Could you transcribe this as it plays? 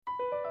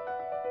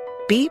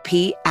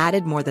BP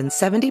added more than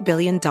 $70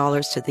 billion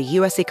to the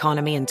U.S.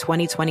 economy in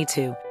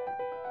 2022.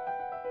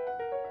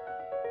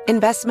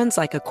 Investments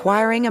like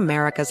acquiring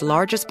America's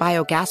largest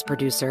biogas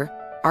producer,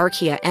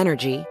 Archaea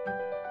Energy,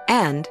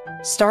 and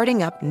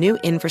starting up new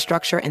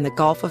infrastructure in the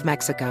Gulf of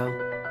Mexico.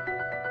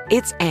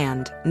 It's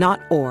and,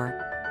 not or.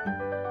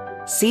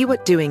 See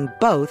what doing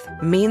both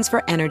means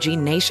for energy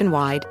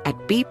nationwide at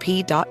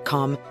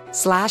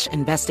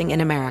bp.com/investing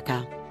in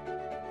America.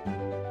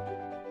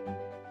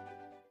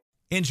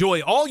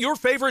 Enjoy all your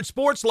favorite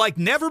sports like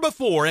never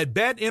before at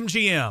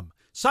BetMGM.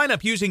 Sign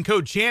up using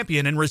code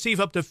CHAMPION and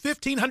receive up to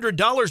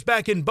 $1,500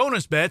 back in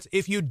bonus bets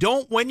if you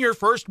don't win your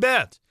first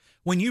bet.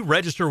 When you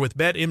register with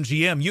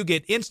BetMGM, you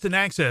get instant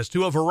access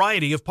to a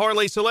variety of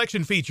parlay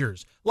selection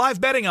features,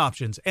 live betting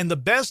options, and the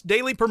best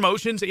daily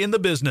promotions in the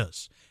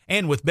business.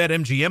 And with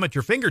BetMGM at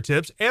your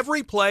fingertips,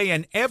 every play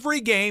and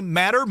every game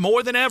matter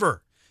more than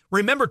ever.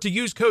 Remember to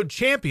use code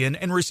CHAMPION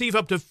and receive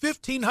up to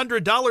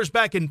 $1,500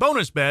 back in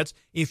bonus bets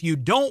if you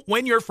don't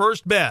win your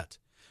first bet.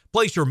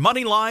 Place your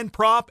money line,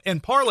 prop,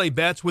 and parlay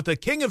bets with the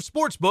king of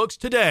sportsbooks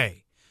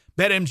today.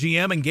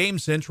 BetMGM and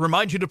GameSense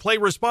remind you to play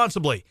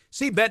responsibly.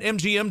 See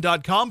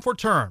BetMGM.com for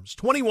terms.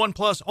 21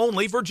 plus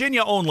only,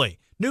 Virginia only.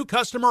 New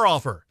customer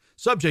offer.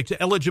 Subject to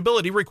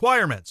eligibility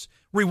requirements.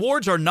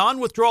 Rewards are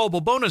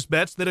non-withdrawable bonus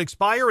bets that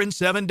expire in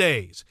 7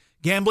 days.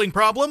 Gambling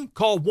problem?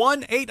 Call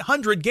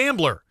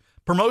 1-800-GAMBLER.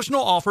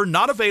 Promotional offer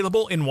not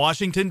available in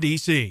Washington,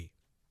 D.C.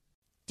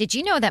 Did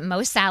you know that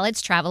most salads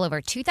travel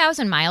over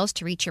 2,000 miles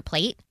to reach your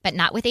plate? But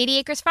not with 80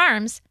 Acres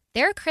Farms.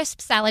 Their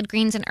crisp salad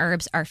greens and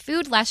herbs are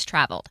food less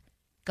traveled,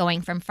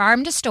 going from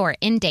farm to store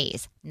in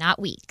days, not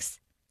weeks.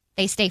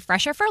 They stay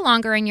fresher for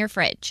longer in your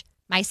fridge.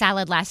 My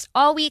salad lasts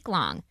all week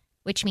long,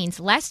 which means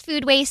less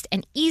food waste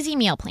and easy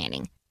meal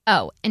planning.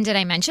 Oh, and did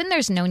I mention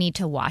there's no need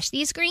to wash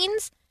these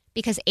greens?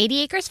 Because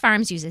 80 Acres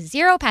Farms uses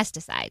 0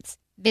 pesticides.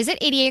 Visit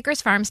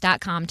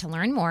 80acresfarms.com to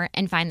learn more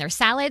and find their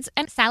salads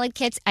and salad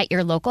kits at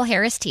your local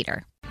Harris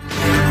Teeter.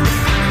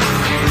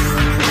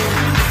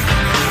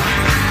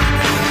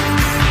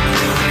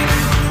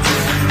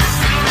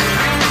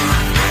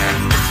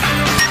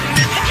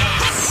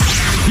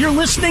 You're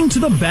listening to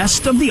the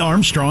best of the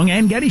Armstrong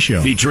and Getty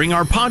Show, featuring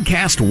our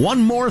podcast,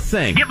 One More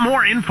Thing. Get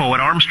more info at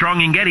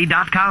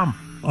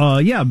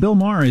armstrongandgetty.com. Bill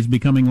Maher is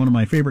becoming one of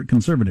my favorite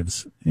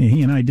conservatives.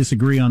 He and I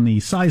disagree on the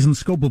size and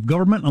scope of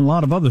government and a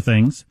lot of other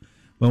things.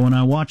 But when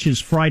I watch his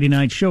Friday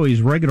night show,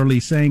 he's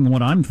regularly saying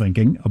what I'm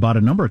thinking about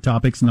a number of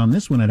topics. And on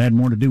this one, it had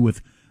more to do with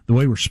the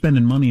way we're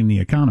spending money in the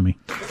economy.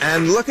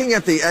 And looking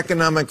at the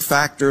economic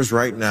factors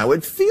right now,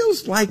 it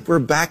feels like we're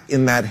back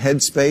in that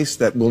headspace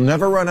that we'll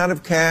never run out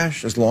of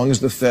cash as long as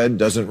the Fed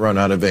doesn't run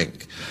out of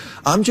ink.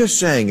 I'm just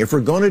saying, if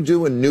we're going to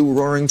do a new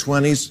Roaring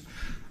Twenties,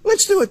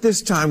 let's do it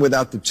this time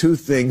without the two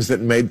things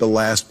that made the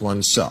last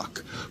one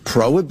suck.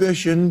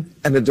 Prohibition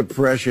and a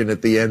depression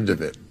at the end of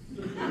it.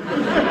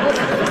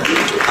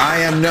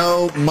 I am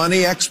no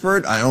money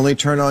expert. I only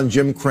turn on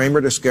Jim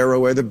Cramer to scare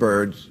away the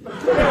birds.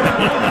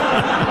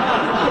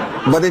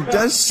 But it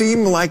does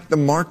seem like the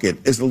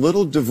market is a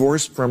little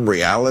divorced from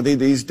reality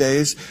these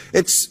days.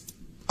 It's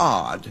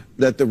odd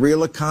that the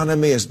real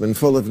economy has been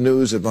full of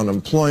news of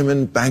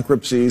unemployment,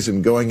 bankruptcies,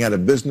 and going out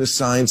of business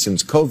signs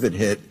since COVID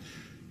hit.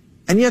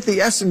 And yet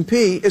the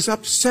S&P is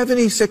up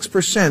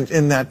 76%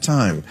 in that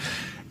time.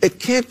 It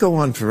can't go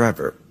on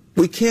forever.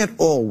 We can't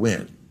all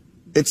win.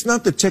 It's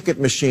not the ticket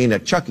machine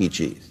at Chuck E.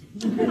 Cheese.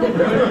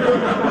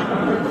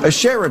 A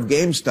share of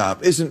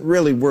GameStop isn't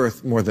really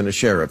worth more than a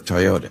share of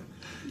Toyota.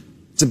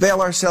 To bail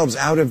ourselves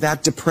out of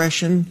that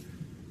depression,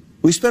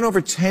 we spent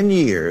over 10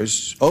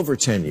 years,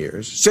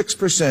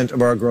 6%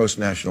 of our gross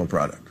national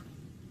product.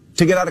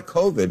 To get out of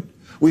COVID,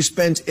 we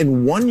spent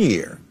in 1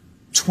 year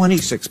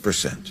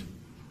 26%.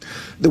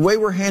 The way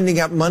we're handing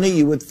out money,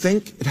 you would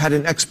think it had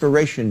an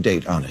expiration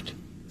date on it.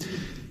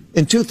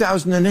 In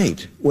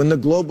 2008, when the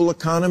global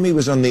economy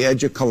was on the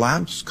edge of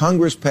collapse,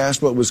 Congress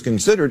passed what was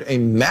considered a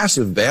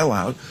massive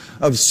bailout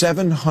of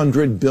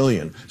 $700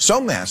 billion.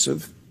 So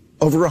massive,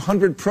 over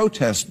 100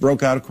 protests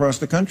broke out across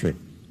the country.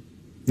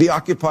 The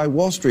Occupy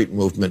Wall Street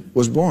movement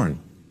was born.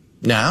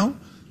 Now,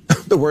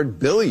 the word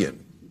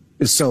billion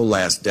is so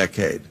last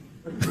decade.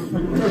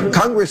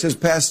 Congress has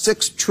passed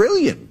 $6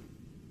 trillion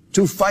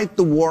to fight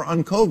the war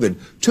on COVID.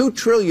 $2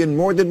 trillion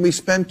more than we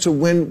spent to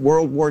win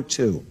World War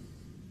II.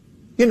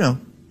 You know,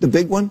 the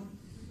big one.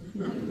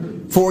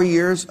 4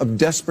 years of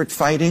desperate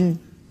fighting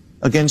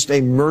against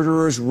a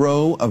murderer's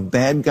row of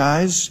bad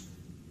guys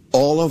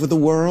all over the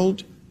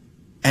world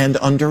and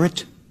under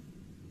it.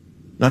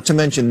 Not to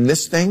mention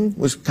this thing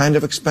was kind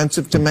of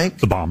expensive to make.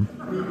 The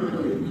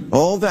bomb.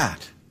 All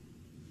that.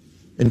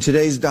 In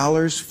today's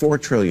dollars,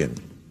 $4 trillion.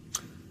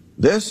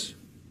 This,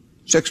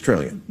 $6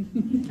 trillion.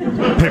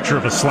 Picture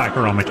of a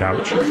slacker on the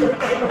couch.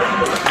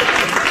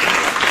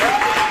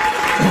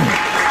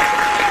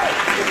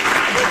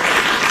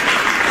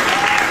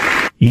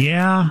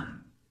 Yeah,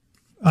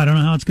 I don't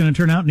know how it's going to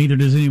turn out. Neither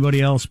does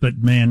anybody else. But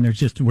man,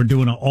 we're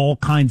doing all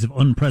kinds of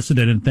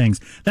unprecedented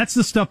things. That's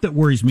the stuff that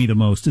worries me the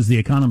most. Is the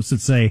economists that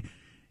say,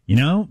 you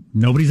know,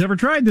 nobody's ever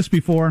tried this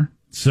before.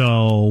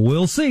 So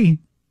we'll see.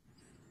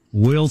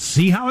 We'll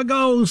see how it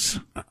goes.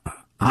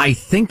 I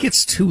think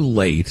it's too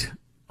late.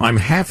 I'm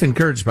half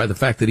encouraged by the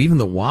fact that even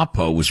the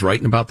WAPO was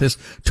writing about this.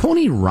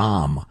 Tony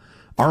Romm,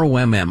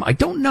 R-O-M-M, I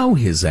don't know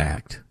his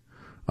act,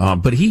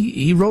 but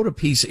he wrote a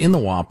piece in the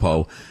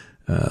WAPO.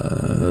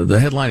 The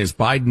headline is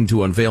Biden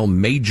to unveil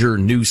major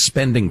new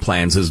spending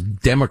plans as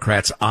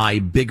Democrats eye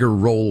bigger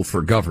role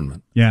for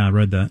government. Yeah, I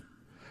read that.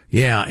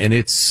 Yeah, and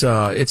it's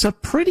a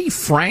pretty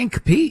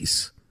frank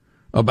piece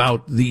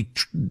about the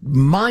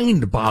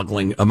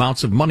mind-boggling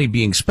amounts of money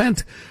being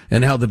spent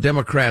and how the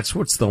Democrats,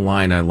 what's the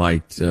line I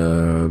liked, as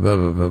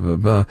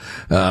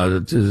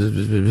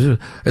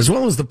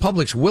well as the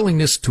public's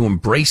willingness to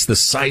embrace the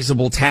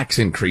sizable tax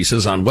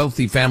increases on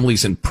wealthy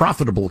families and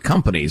profitable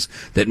companies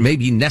that may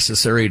be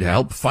necessary to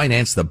help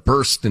finance the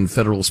burst in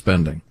federal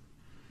spending.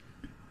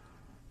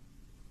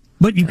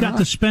 But you've got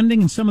the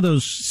spending, and some of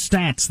those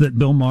stats that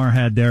Bill Maher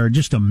had there are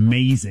just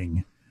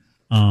amazing,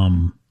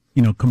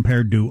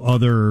 compared to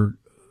other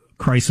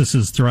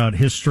crises throughout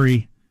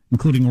history,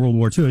 including World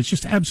War II. It's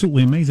just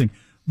absolutely amazing.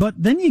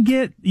 But then you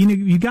get,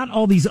 you got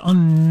all these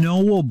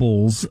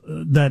unknowables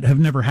that have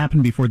never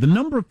happened before. The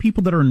number of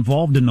people that are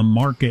involved in the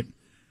market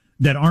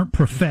that aren't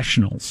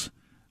professionals,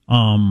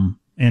 and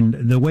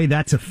the way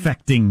that's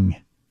affecting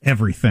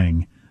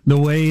everything.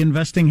 The way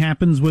investing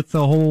happens with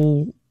the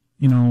whole,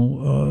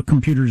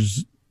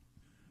 computers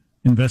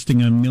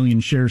investing 1 million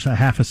shares a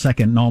half a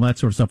second and all that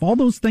sort of stuff. All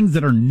those things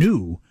that are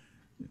new.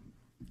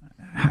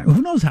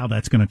 Who knows how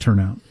that's going to turn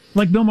out?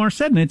 Like Bill Maher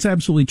said, and it's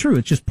absolutely true.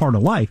 It's just part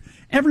of life.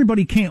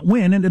 Everybody can't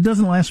win, and it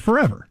doesn't last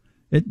forever.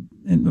 But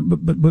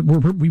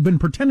we've been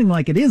pretending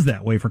like it is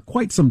that way for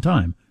quite some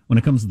time when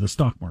it comes to the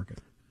stock market.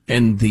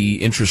 And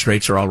the interest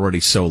rates are already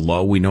so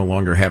low, we no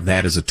longer have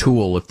that as a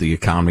tool if the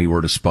economy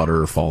were to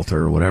sputter or falter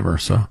or whatever.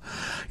 So,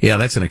 yeah,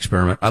 that's an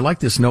experiment. I like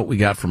this note we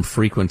got from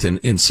frequent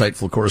and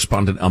insightful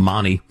correspondent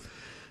Amani.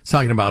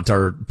 Talking about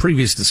our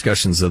previous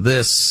discussions of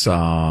this,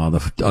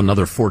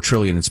 another $4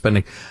 trillion in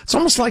spending. It's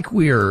almost like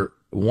we're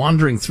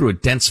wandering through a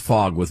dense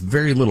fog with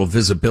very little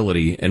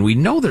visibility, and we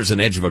know there's an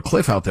edge of a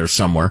cliff out there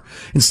somewhere.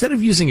 Instead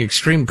of using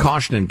extreme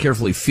caution and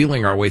carefully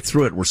feeling our way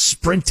through it, we're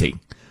sprinting,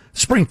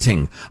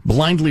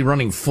 blindly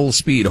running full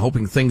speed,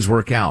 hoping things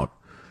work out.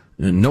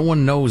 No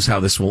one knows how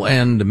this will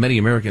end. Many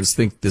Americans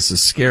think this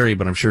is scary,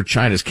 but I'm sure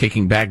China's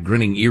kicking back,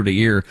 grinning ear to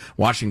ear,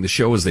 watching the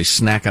show as they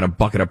snack on a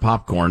bucket of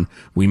popcorn.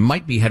 We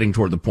might be heading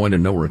toward the point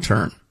of no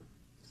return.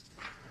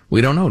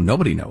 We don't know.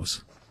 Nobody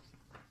knows.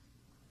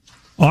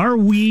 Are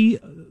we,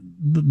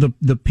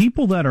 the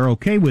people that are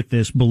okay with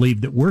this believe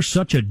that we're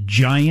such a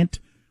giant,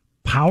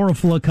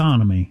 powerful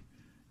economy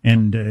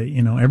and,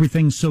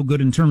 everything's so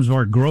good in terms of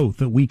our growth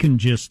that we can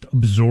just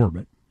absorb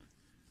it?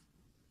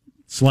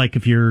 It's like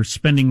if you're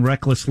spending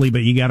recklessly,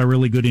 but you got a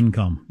really good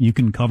income, you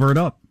can cover it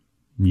up.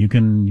 You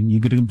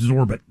can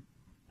absorb it.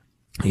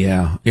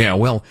 Yeah.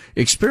 Well,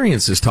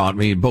 experience has taught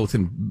me, both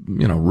in,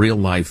 real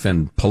life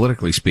and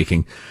politically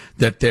speaking,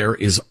 that there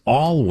is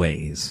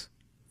always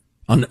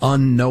an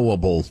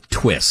unknowable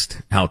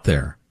twist out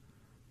there.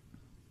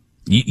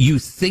 You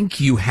think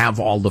you have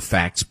all the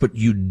facts, but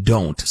you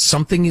don't.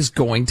 Something is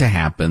going to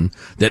happen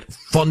that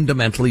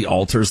fundamentally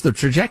alters the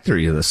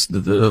trajectory of this,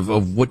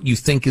 of what you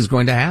think is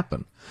going to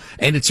happen.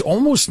 And it's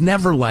almost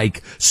never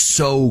like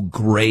so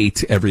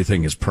great,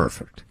 everything is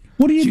perfect.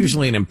 It's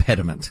usually an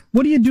impediment.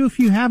 What do you do if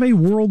you have a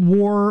world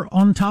war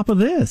on top of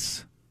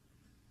this?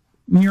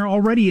 When you're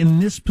already in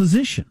this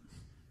position,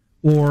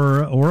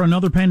 or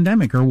another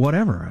pandemic or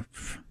whatever.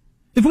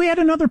 If we had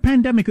another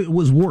pandemic, it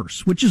was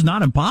worse, which is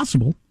not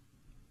impossible.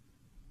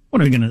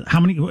 What are we going to? How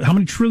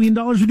many trillion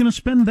dollars are we going to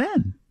spend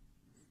then?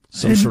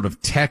 Some sort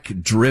of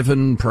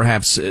tech-driven,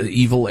 perhaps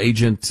evil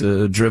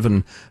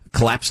agent-driven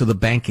collapse of the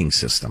banking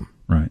system.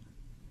 Right.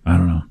 I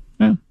don't know.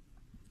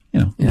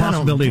 The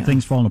possibility of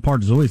things falling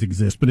apart does always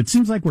exist, but it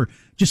seems like we're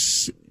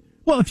just,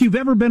 if you've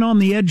ever been on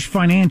the edge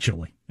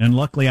financially, and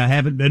luckily I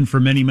haven't been for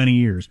many, many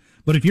years,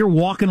 but if you're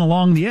walking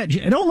along the edge,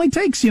 it only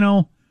takes,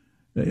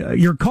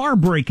 your car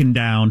breaking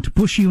down to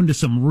push you into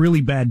some really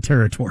bad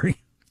territory.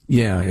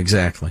 Yeah,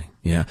 exactly.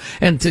 Yeah.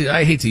 And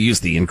I hate to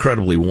use the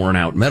incredibly worn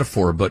out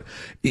metaphor, but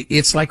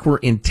it's like we're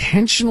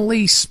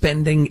intentionally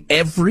spending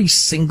every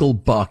single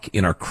buck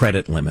in our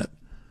credit limit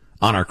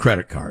on our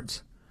credit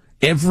cards.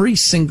 Every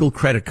single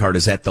credit card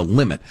is at the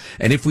limit.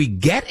 And if we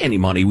get any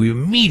money, we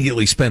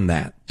immediately spend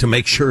that to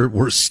make sure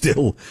we're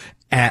still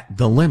at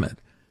the limit.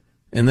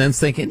 And then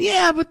thinking,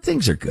 yeah, but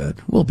things are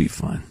good. We'll be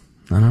fine.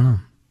 I don't know.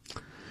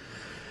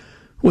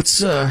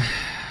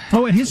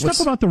 and his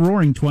stuff about the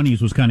Roaring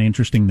 '20s was kind of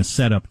interesting, the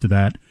setup to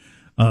that.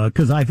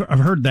 Because I've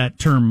heard that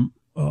term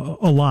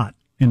a lot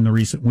in the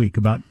recent week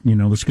about,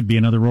 this could be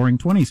another Roaring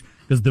 '20s.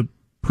 Because the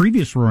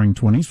previous Roaring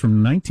 '20s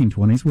from the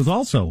 1920s was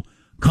also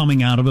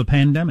coming out of a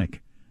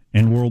pandemic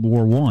and World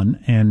War I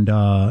and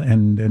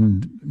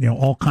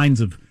all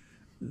kinds of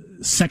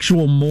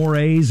sexual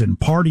mores and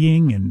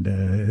partying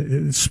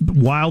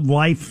and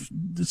wildlife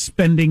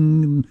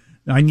spending.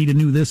 I need to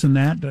do this and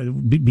that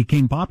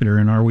became popular.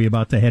 And are we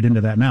about to head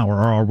into that now, or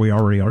are we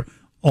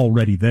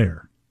already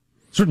there?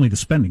 Certainly the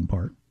spending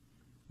part.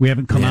 We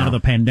haven't come out of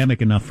the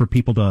pandemic enough for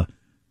people to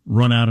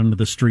run out into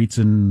the streets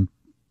and,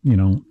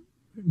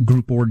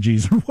 group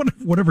orgies or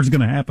whatever's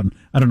going to happen.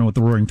 I don't know what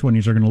the Roaring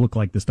Twenties are going to look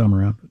like this time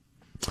around.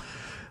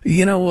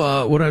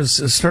 What I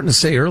was starting to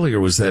say earlier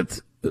was that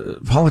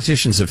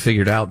politicians have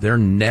figured out they're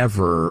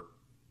never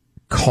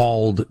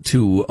called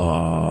to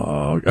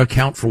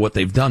account for what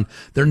they've done.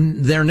 They're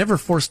never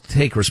forced to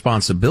take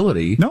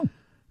responsibility. No.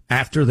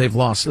 After they've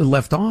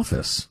left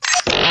office.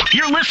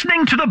 You're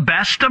listening to the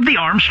best of the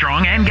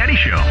Armstrong and Getty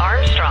Show.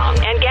 Armstrong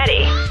and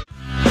Getty.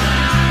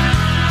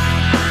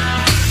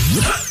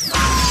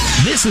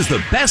 This is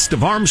the best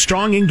of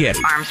Armstrong and Getty.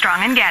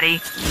 Armstrong and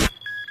Getty.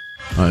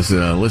 I was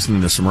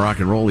listening to some rock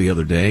and roll the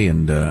other day,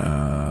 and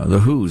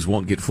the Who's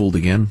Won't Get Fooled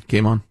Again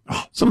came on.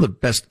 Some of the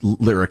best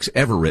lyrics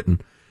ever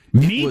written.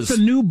 Meet the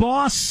new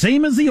boss,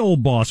 same as the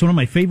old boss. One of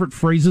my favorite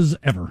phrases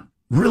ever.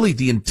 Really,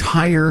 the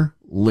entire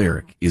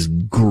lyric is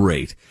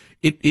great.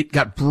 It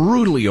got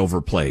brutally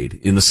overplayed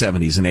in the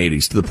 70s and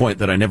 80s to the point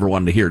that I never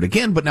wanted to hear it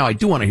again, but now I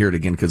do want to hear it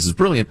again because it's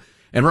brilliant.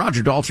 And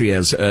Roger Daltrey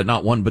has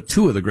not one but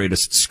two of the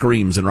greatest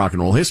screams in rock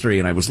and roll history,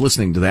 and I was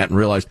listening to that and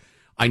realized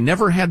I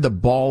never had the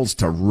balls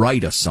to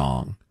write a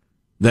song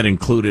that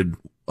included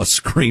a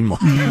scream like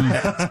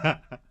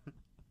that.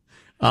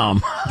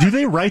 Do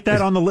they write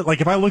that on the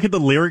like? If I look at the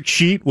lyric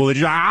sheet, will it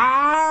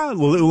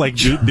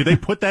just do they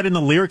put that in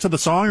the lyrics of the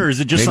song, or is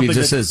it just maybe something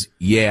it just says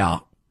yeah?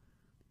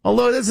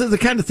 Although this is the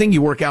kind of thing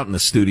you work out in the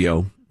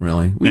studio.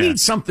 Really, we need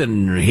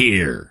something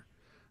here.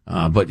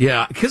 But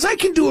yeah, because I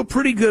can do a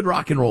pretty good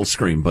rock and roll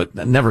scream, but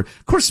never.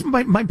 Of course,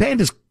 my band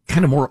is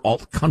kind of more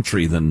alt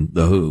country than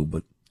the Who.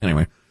 But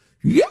anyway,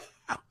 yeah.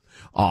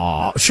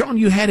 Sean,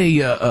 you had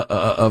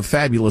a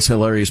fabulous,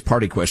 hilarious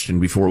party question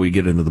before we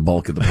get into the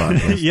bulk of the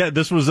podcast. Yeah,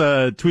 this was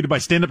tweeted by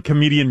stand-up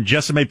comedian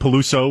Jessime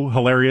Peluso.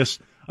 Hilarious.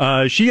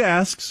 She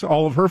asks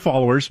all of her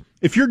followers,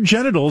 if your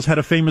genitals had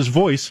a famous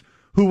voice,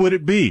 who would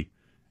it be?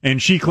 And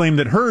she claimed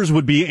that hers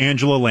would be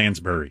Angela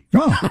Lansbury.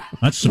 Oh,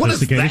 that's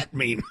sophisticated. What does that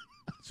mean?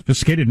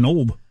 Sophisticated and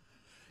old.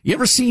 You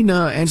ever seen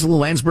Angela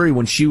Lansbury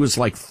when she was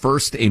like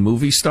first a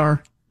movie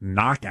star?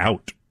 Knock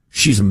out.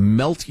 She's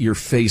melt your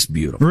face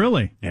beautiful.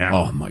 Really? Yeah.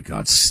 Oh my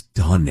God,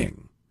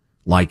 stunning.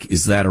 Like,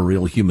 is that a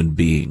real human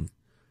being?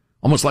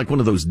 Almost like one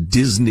of those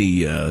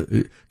Disney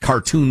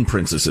cartoon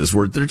princesses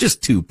where they're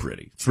just too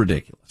pretty. It's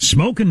ridiculous.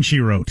 Smoking,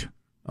 she wrote.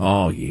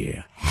 Oh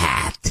yeah,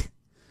 hat.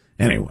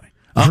 Anyway,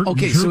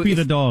 Droopy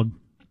the dog.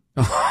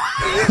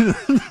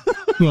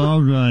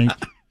 All right.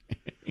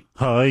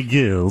 I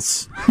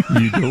guess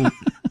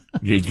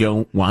you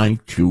don't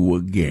want to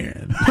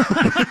again.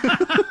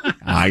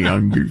 I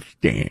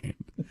understand.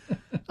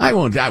 I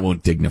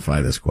won't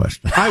dignify this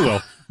question. I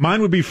will.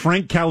 Mine would be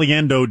Frank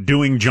Caliendo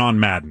doing John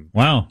Madden.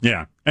 Wow.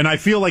 Yeah. And I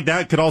feel like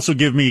that could also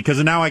give me,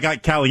 because now I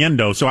got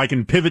Caliendo, so I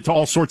can pivot to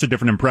all sorts of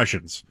different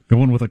impressions.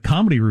 Going with a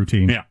comedy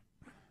routine. Yeah.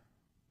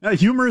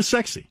 Humor is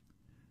sexy.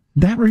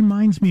 That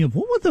reminds me of,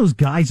 what were those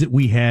guys that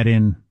we had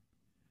in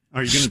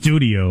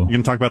studio? You're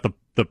going to talk about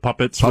the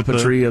puppets?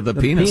 Puppetry of the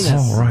penis.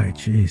 Oh, right.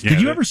 Jeez. Yeah,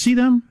 Did you ever see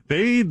them?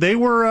 They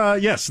were,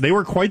 yes, they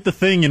were quite the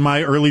thing in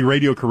my early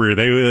radio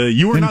career.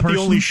 You were not the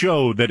only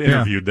show that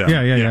interviewed them.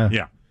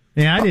 Yeah.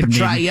 Yeah, I didn't.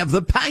 Puppetry of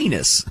the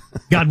penis.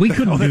 God, we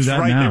couldn't do that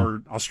right. now. They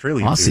were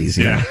Australian Aussies, dudes.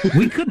 yeah.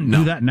 We couldn't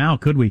do that now,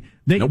 could we?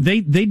 They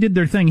did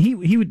their thing.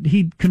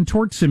 He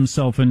contorts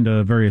himself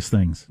into various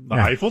things. The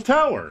Eiffel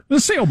Tower. The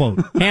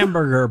sailboat.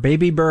 Hamburger,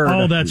 baby bird.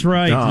 Oh, that's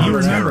right. Oh, you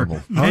remember.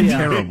 terrible.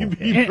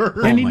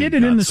 Terrible. And he did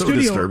it in the so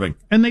studio. Disturbing.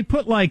 And they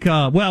put we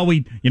don't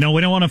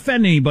want to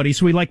offend anybody,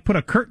 so we put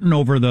a curtain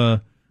over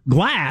the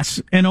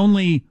glass, and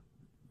only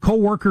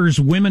co-workers,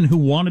 women who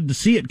wanted to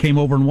see it came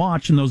over and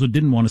watched, and those who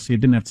didn't want to see it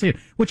didn't have to see it,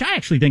 which I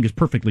actually think is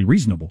perfectly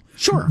reasonable.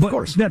 Sure, but of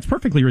course. That's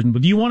perfectly reasonable.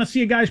 Do you want to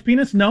see a guy's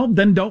penis? No?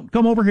 Then don't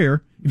come over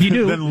here. If you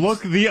do... then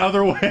look the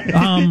other way.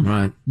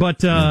 Right.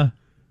 But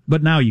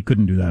now you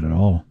couldn't do that at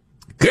all.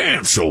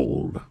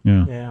 Canceled.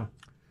 Yeah.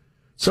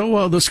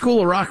 So the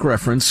School of Rock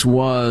reference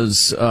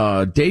was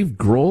Dave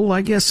Grohl,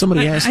 I guess.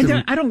 Somebody asked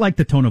him. I don't like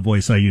the tone of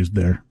voice I used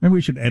there. Maybe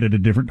we should edit a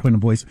different tone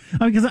of voice.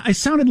 Because I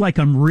sounded like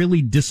I'm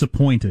really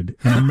disappointed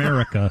in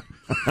America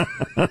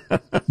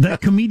that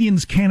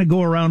comedians can't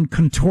go around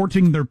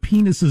contorting their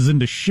penises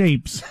into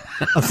shapes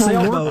for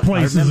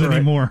workplaces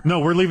anymore. No,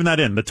 we're leaving that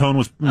in. The tone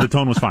was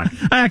fine.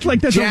 I act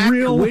like that's Jack a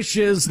real...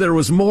 wishes there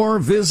was more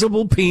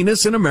visible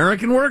penis in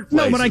American workplaces.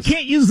 No, but I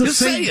can't use the Just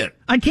same... say it.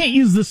 I can't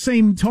use the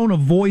same tone of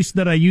voice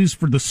that I use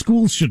for the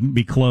schools shouldn't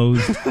be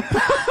closed.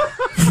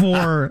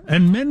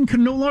 And men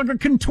can no longer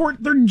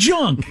contort their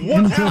junk.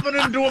 What's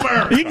happening to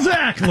America?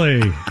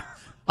 Exactly.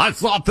 I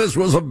thought this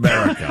was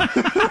America.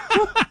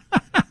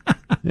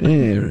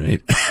 All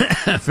right.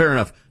 Fair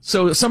enough.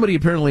 So somebody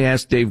apparently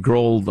asked Dave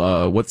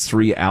Grohl what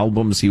 3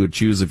 albums he would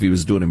choose if he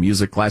was doing a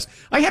music class.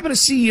 I happened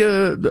to see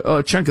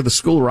a chunk of the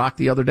School of Rock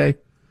the other day,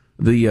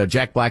 the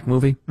Jack Black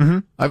movie. Mm-hmm.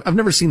 I've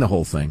never seen the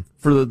whole thing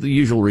for the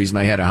usual reason.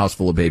 I had a house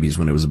full of babies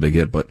when it was a big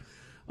hit, but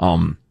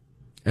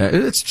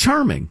it's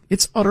charming.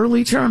 It's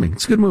utterly charming.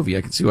 It's a good movie.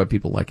 I can see why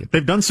people like it.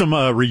 They've done some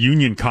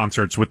reunion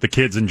concerts with the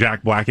kids and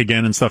Jack Black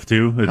again and stuff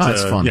too.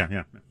 It's fun.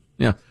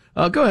 Yeah.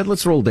 Go ahead.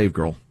 Let's roll Dave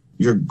Grohl.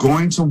 you're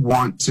going to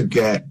want to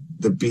get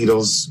the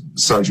Beatles'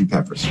 Sgt.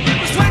 Pepper's.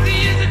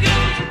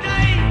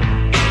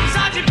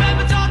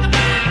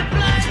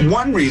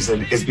 One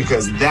reason is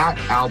because that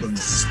album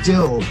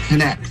still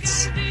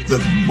connects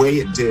the way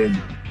it did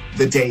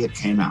the day it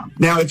came out.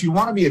 Now, if you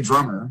want to be a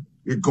drummer,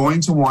 you're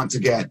going to want to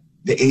get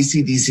the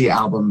AC/DC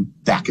album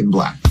Back in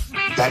Black.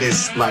 That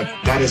is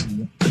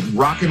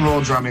rock and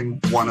roll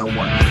drumming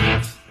 101.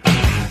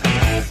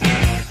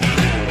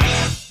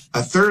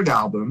 A third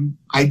album,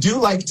 I do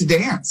like to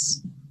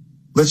dance.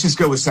 Let's just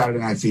go with Saturday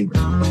Night Fever.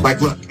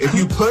 Like, look, if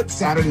you put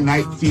Saturday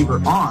Night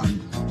Fever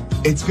on,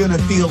 it's going to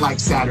feel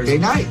like Saturday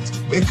night.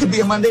 It could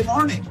be a Monday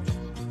morning.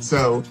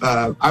 So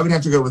I would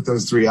have to go with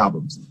those 3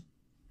 albums.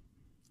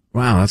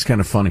 Wow, that's kind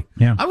of funny.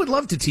 Yeah. I would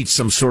love to teach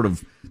some sort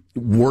of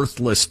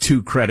worthless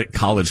 2-credit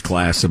college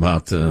class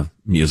about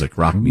music,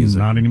 rock music.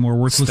 Not any more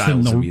worthless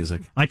than styles of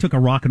music. I took a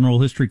rock and roll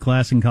history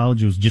class in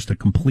college. It was just a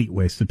complete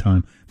waste of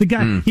time. The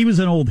guy, he was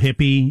an old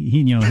hippie.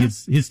 He,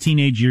 his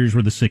teenage years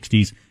were the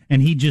 60s,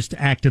 and he just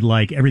acted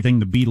like everything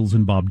the Beatles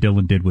and Bob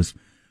Dylan did was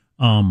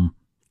the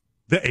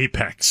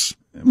apex.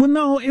 Well,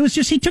 no, it was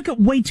just he took it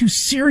way too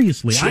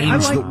seriously.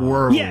 Changed the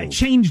world. Yeah, it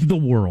changed the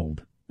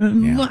world.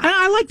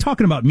 I like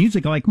talking about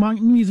music. I like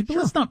music, but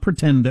let's not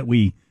pretend that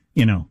we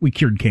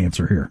cured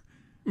cancer here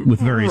with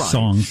various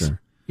songs.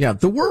 Sure. Yeah,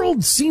 the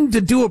world seemed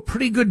to do a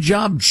pretty good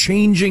job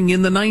changing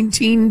in the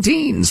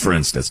 19-teens, for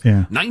instance.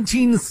 Yeah.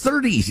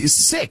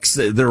 1936,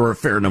 there were a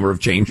fair number of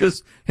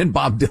changes, and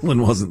Bob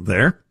Dylan wasn't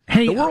there.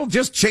 Hey, the world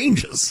just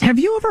changes. Have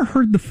you ever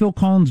heard the Phil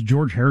Collins,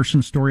 George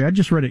Harrison story? I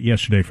just read it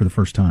yesterday for the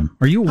first time.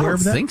 Are you aware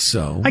of that? I think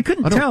so. I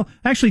couldn't tell.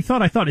 I actually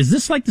thought, is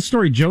this like the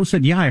story Joe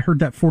said? Yeah, I heard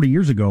that 40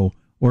 years ago.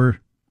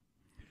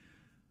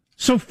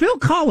 So Phil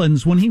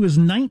Collins, when he was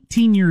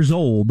 19 years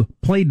old,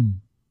 played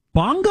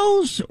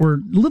bongos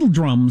or little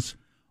drums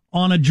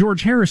on a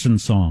George Harrison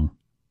song.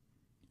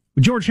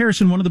 George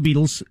Harrison, one of the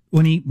Beatles,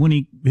 when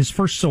he his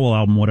first solo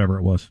album, whatever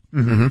it was.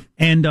 Mm-hmm.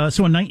 And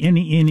so a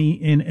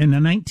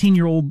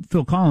 19-year-old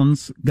Phil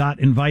Collins got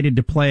invited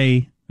to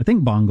play, I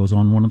think, bongos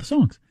on one of the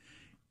songs.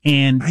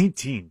 And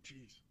 19,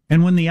 jeez.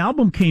 And when the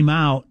album came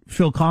out,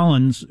 Phil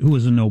Collins, who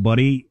was a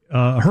nobody,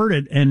 heard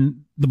it,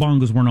 and the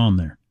bongos weren't on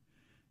there.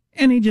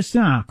 And he just,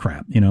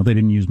 crap, they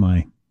didn't use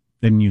my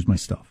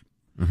stuff.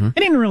 Mm-hmm. I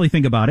didn't really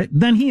think about it.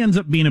 Then he ends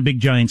up being a big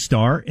giant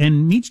star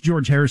and meets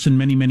George Harrison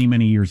many, many,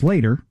 many years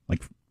later,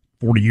 like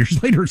 40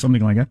 years later or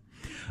something like that.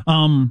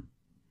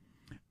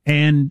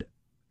 And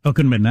it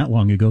couldn't have been that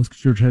long ago because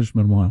George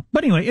Harrison been a while.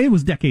 But anyway, it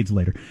was decades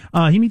later.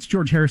 He meets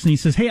George Harrison. He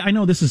says, hey, I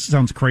know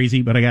sounds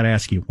crazy, but I got to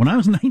ask you. When I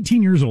was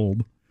 19 years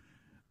old,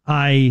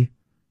 I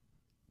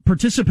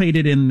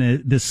participated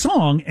in this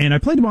song and I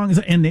played the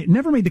bongos and it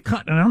never made the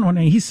cut. And I don't know. And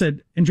he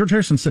said, and George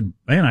Harrison said,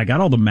 man, I got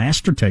all the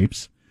master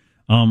tapes.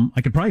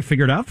 I could probably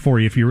figure it out for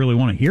you if you really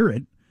want to hear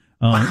it.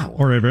 Wow.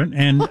 Or whatever.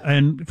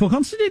 And Phil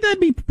Collins said, that'd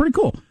be pretty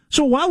cool.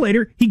 So a while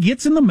later, he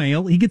gets in the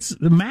mail, he gets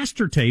the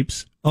master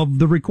tapes of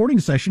the recording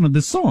session of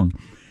this song.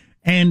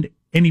 And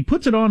he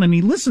puts it on and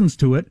he listens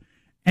to it.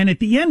 And at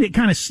the end, it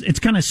kind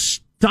of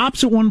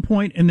stops at one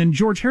point. And then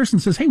George Harrison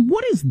says, hey,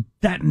 what is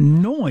that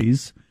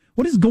noise?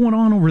 What is going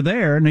on over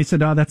there? And they said,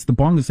 that's the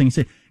bongos thing. He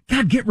said,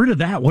 God, get rid of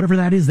that. Whatever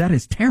that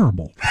is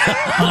terrible.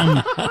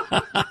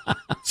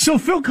 So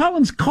Phil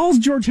Collins calls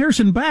George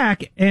Harrison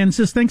back and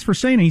says, thanks for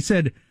saying it. He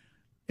said,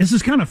 this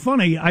is kind of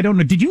funny. I don't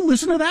know. Did you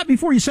listen to that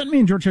before you sent me?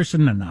 And George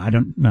Harrison, no, I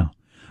don't know.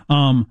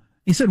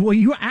 He said, well,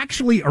 you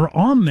actually are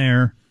on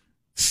there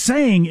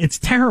saying it's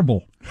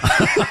terrible.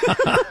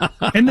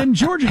 And then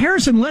George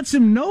Harrison lets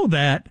him know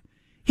that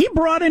he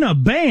brought in a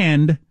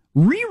band,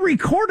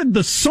 re-recorded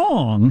the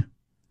song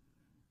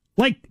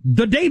like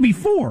the day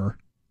before,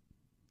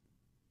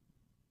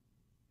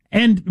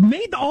 and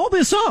made all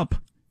this up.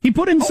 He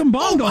put in some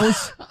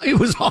bongos. It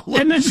was all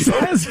and then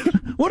says,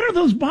 what are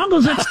those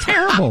bongos? That's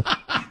terrible.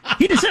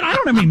 He just said, I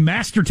don't have any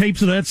master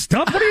tapes of that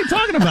stuff. What are you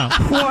talking about?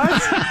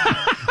 What?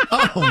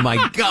 Oh,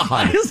 my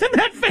God. Isn't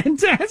that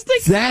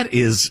fantastic? That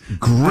is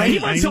great. He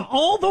went to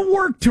all the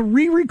work to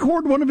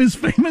re-record one of his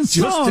famous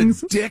songs.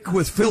 Just a dick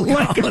with Phil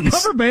Collins. Like a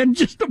cover band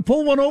just to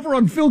pull one over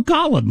on Phil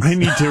Collins. I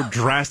need to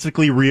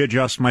drastically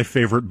readjust my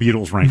favorite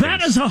Beatles rankings.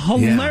 That is a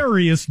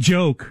hilarious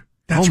joke.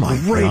 That's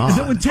great. God.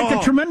 That would take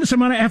a tremendous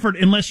amount of effort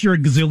unless you're a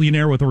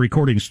gazillionaire with a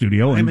recording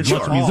studio and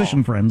lots of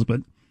musician friends.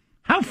 But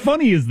how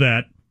funny is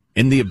that?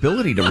 And the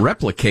ability to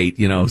replicate,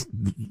 an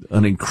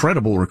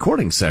incredible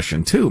recording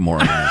session, too, more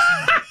or less.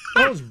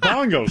 Those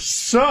bongos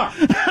suck.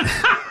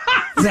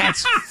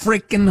 That's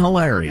freaking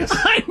hilarious.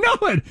 I know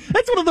it.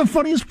 That's one of the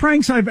funniest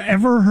pranks I've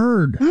ever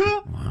heard.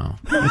 Wow.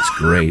 That's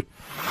great.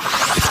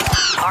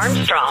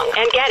 Armstrong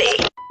and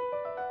Getty.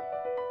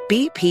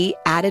 BP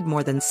added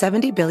more than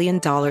 $70 billion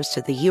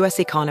to the U.S.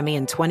 economy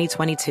in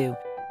 2022.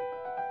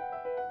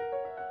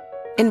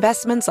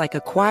 Investments like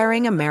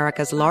acquiring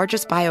America's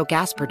largest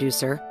biogas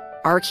producer,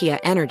 Archaea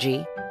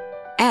Energy,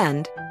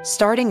 and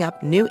starting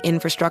up new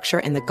infrastructure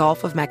in the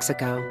Gulf of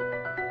Mexico.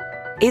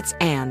 It's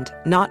and,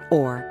 not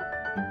or.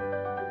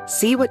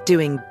 See what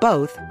doing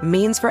both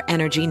means for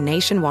energy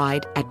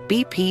nationwide at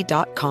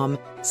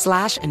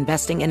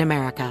bp.com/investing in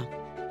America.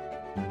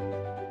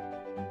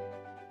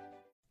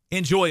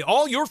 Enjoy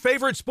all your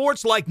favorite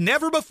sports like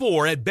never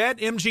before at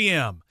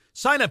BetMGM.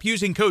 Sign up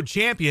using code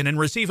CHAMPION and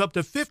receive up to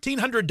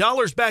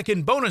 $1,500 back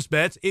in bonus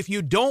bets if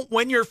you don't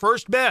win your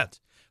first bet.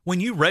 When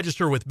you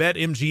register with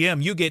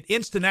BetMGM, you get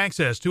instant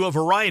access to a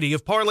variety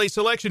of parlay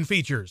selection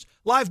features,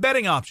 live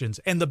betting options,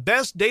 and the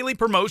best daily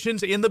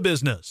promotions in the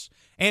business.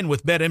 And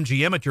with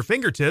BetMGM at your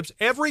fingertips,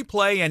 every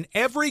play and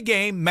every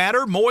game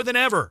matter more than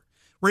ever.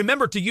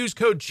 Remember to use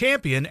code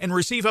CHAMPION and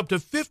receive up to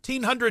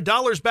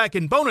 $1,500 back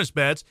in bonus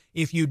bets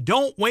if you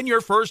don't win your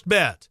first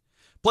bet.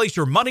 Place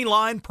your money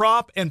line,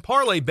 prop, and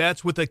parlay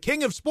bets with the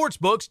king of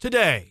sportsbooks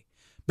today.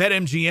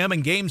 BetMGM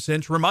and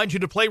GameSense remind you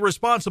to play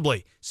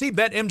responsibly. See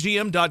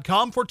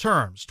BetMGM.com for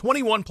terms.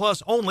 21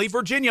 plus only,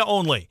 Virginia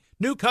only.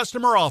 New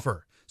customer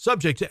offer.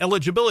 Subject to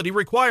eligibility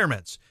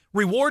requirements.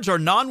 Rewards are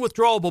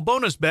non-withdrawable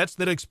bonus bets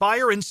that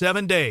expire in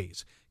 7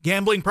 days.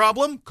 Gambling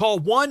problem? Call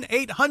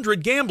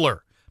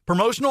 1-800-GAMBLER.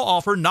 Promotional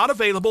offer not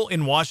available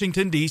in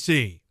Washington,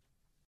 D.C.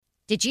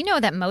 Did you know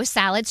that most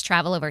salads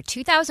travel over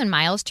 2,000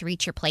 miles to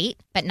reach your plate?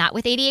 But not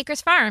with 80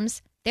 Acres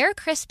Farms. Their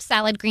crisp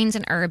salad greens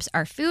and herbs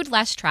are food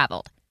less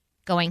traveled,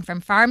 going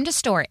from farm to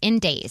store in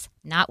days,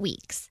 not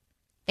weeks.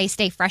 They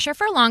stay fresher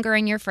for longer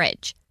in your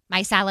fridge.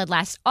 My salad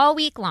lasts all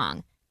week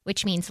long,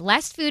 which means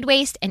less food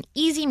waste and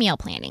easy meal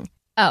planning.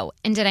 Oh,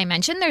 and did I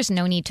mention there's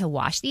no need to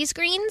wash these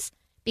greens?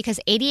 Because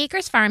 80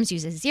 Acres Farms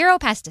uses 0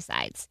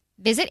 pesticides.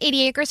 Visit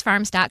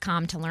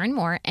 80acresfarms.com to learn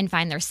more and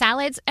find their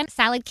salads and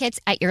salad kits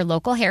at your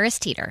local Harris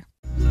Teeter.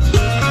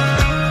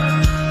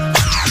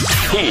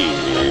 Here's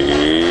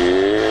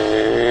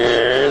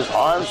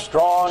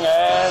Armstrong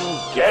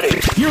and Getty.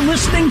 You're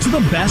listening to the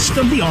best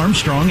of the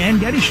Armstrong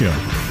and Getty Show.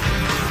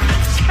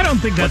 I don't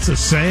think that's a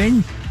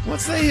saying.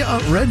 What's the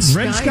red skies?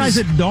 Red skies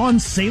at dawn,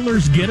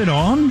 sailors get it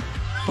on?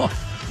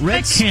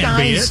 Red that can't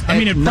be it. I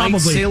mean, it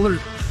probably...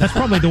 That's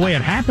probably the way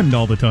it happened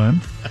all the time.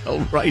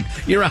 Oh, right.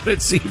 You're out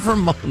at sea for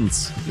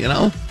months, you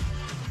know?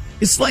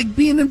 It's like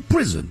being in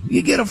prison.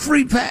 You get a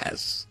free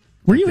pass.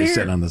 Were you they here?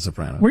 Said on The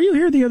Sopranos. Were you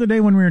here the other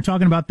day when we were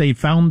talking about they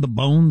found the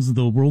bones of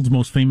the world's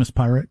most famous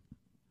pirate?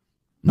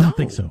 I don't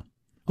think so.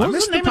 I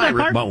missed the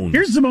pirate bones.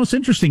 Here's the most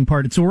interesting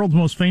part. It's the world's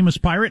most famous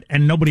pirate,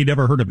 and nobody had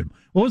ever heard of him.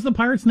 What was the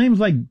pirate's name? It was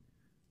like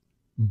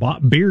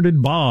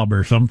Bearded Bob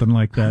or something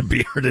like that.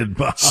 Bearded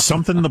Bob.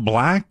 Something the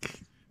Black?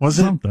 Was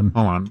it? Something.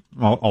 Hold on.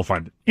 I'll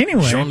find it.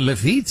 Anyway. Jean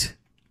Lafitte.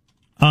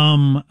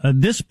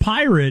 This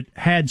pirate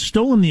had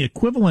stolen the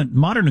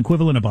modern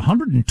equivalent of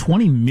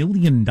 $120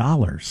 million,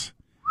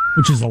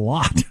 which is a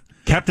lot.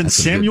 Captain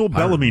Samuel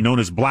Bellamy, known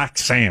as Black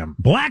Sam.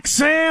 Black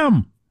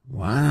Sam!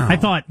 Wow. I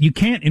thought you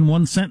can't in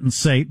one sentence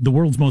say the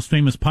world's most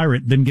famous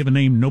pirate, then give a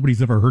name nobody's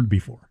ever heard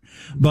before.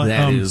 But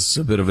that is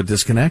a bit of a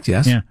disconnect,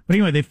 yes. Yeah. But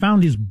anyway, they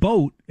found his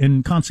boat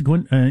and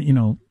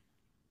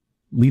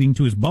leading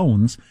to his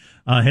bones,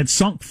 had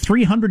sunk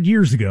 300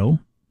 years ago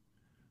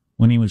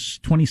when he was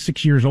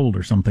 26 years old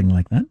or something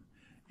like that.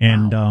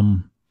 And,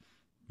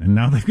 and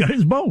now they've got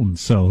his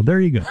bones. So there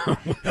you go.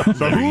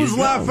 So who's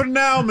laughing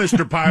now,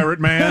 Mr. Pirate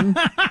Man?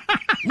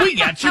 We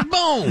got your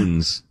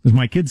bones. As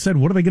my kid said,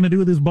 what are they going to do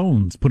with his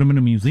bones? Put them in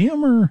a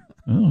museum or,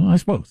 I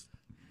suppose.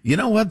 You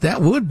know what?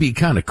 That would be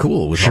kind of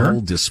cool with a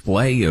whole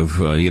display of,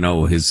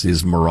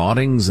 his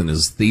maraudings and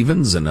his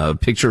thievings and a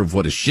picture of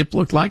what his ship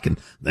looked like. And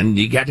then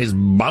you got his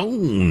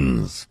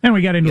bones. And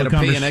we got into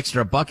pay an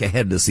extra $1 a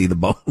head to see the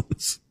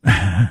bones.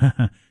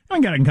 I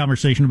got in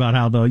conversation about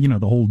how the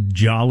whole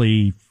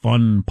jolly,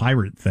 fun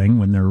pirate thing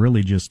when they're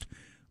really just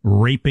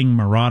raping,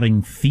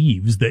 marauding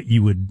thieves that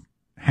you would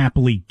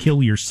happily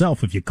kill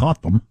yourself if you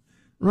caught them.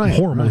 Right.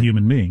 Horrible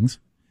human beings.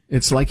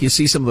 It's like you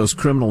see some of those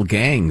criminal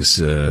gangs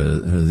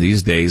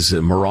these days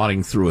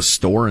marauding through a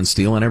store and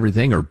stealing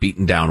everything or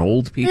beating down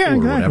old people or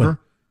whatever.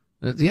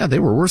 Yeah, they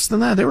were worse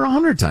than that. They were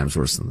 100 times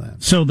worse than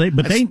that. So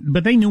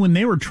they knew when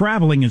they were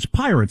traveling as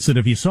pirates that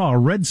if you saw a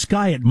red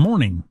sky at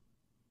morning,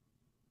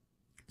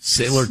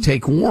 sailor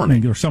take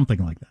warning or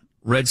something like that.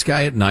 Red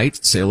sky at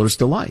night, sailor's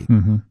delight.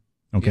 Mm-hmm.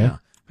 Okay. Yeah.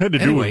 Had to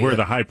do with where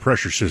the high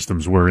pressure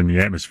systems were in the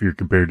atmosphere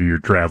compared to your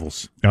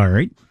travels. All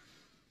right.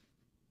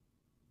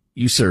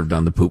 You served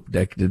on the poop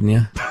deck, didn't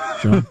you,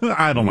 Sean?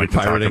 I don't like to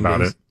talk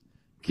about it.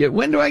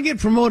 When do I get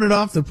promoted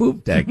off the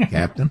poop deck,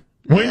 Captain?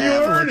 When you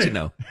earn it.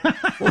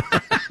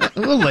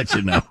 We'll let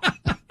you know.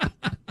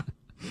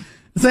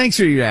 Thanks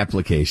for your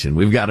application.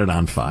 We've got it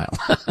on file.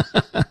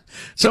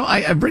 So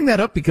I bring that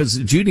up because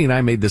Judy and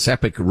I made this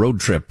epic road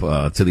trip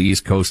to the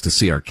East Coast to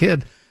see our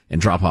kid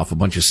and drop off a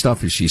bunch of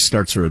stuff as she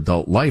starts her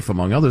adult life,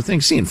 among other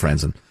things, seeing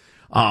friends.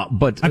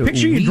 But I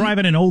picture you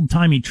driving an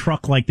old-timey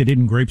truck like they did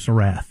in Grapes of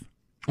Wrath.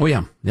 Oh,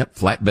 yeah. Yep.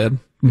 Flatbed.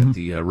 Got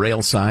the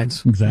rail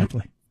sides.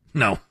 Exactly.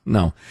 No.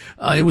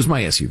 It was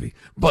my SUV.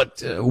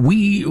 But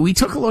we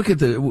took a look at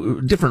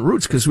the different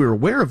routes because we were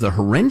aware of the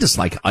horrendous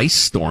ice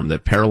storm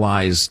that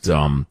paralyzed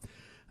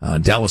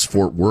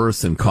Dallas-Fort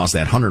Worth and caused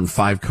that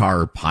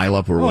 105-car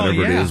pileup or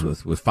whatever it is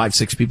with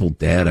 5-6 people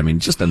dead. I mean,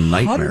 just a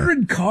nightmare.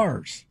 100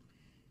 cars.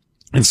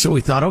 And so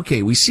we thought,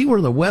 okay, we see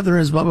where the weather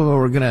is, blah, blah, blah.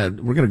 We're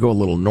gonna go a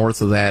little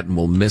north of that and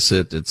we'll miss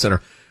it, et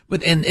cetera.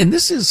 But, and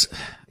this is,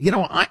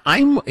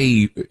 I'm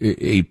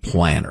a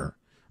planner.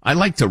 I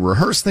like to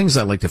rehearse things.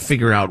 I like to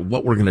figure out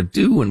what we're going to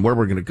do and where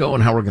we're going to go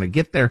and how we're going to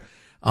get there.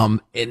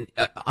 And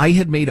I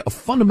had made a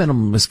fundamental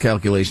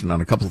miscalculation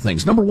on a couple of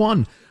things. Number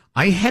one,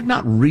 I had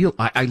not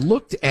I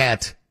looked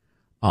at,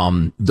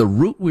 the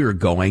route we were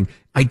going.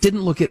 I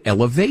didn't look at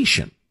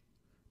elevation.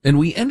 And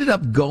we ended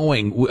up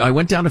going, I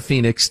went down to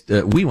Phoenix,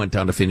 we went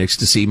down to Phoenix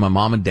to see my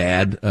mom and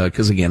dad,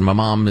 cause again, my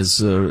mom is,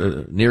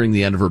 nearing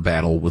the end of her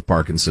battle with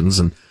Parkinson's,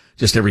 and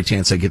just every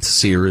chance I get to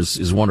see her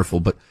is wonderful.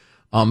 But,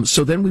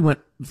 so then we went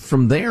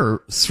from there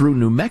through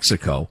New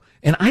Mexico,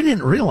 and I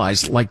didn't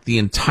realize, like, the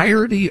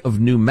entirety of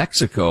New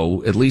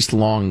Mexico, at least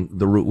along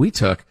the route we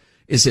took,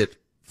 is at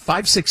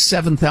 5,000,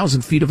 6,000,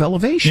 7,000 feet of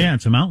elevation. Yeah,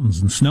 it's mountains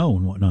and snow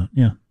and whatnot.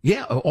 Yeah.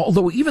 Yeah,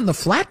 although even the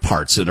flat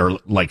parts that are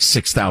like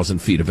 6,000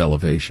 feet of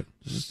elevation.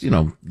 Just,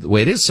 the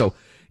way it is. So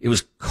it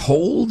was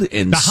cold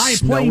and the high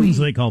snowy. plains,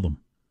 they call them.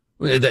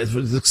 That's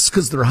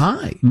because they're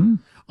high.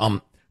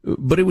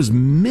 But it was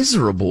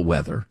miserable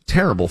weather,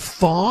 terrible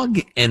fog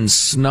and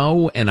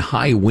snow and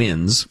high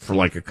winds for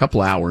like a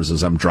couple hours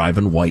as I'm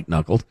driving white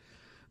knuckled.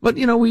 But,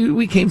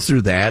 we came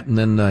through that and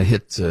then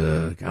hit,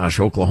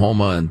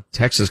 Oklahoma, and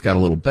Texas got a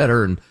little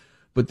better.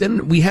 But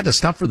then we had to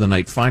stop for the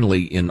night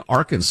finally in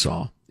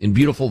Arkansas, in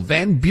beautiful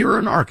Van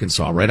Buren,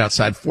 Arkansas, right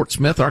outside Fort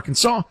Smith,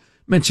 Arkansas,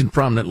 mentioned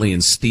prominently in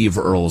Steve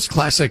Earle's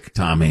classic,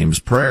 Tom Ames'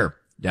 Prayer.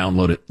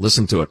 Download it,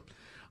 listen to it.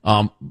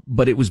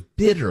 But it was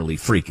bitterly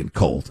freaking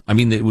cold. I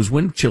mean, it was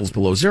wind chills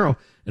below zero,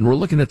 and we're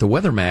looking at the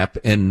weather map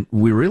and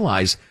we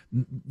realize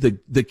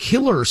the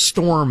killer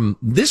storm,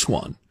 this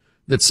one,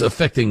 that's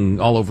affecting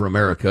all over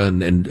America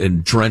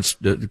and drenched,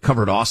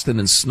 covered Austin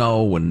in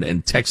snow,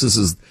 and Texas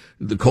is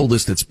the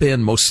coldest it's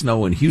been, most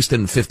snow in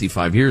Houston in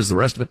 55 years, the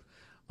rest of it.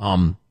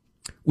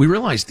 We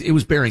realized it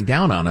was bearing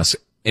down on us,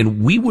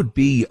 and we would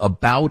be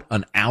about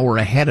an hour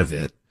ahead of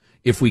it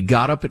if we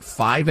got up at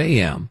 5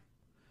 a.m.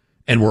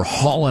 and were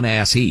hauling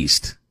ass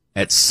east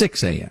at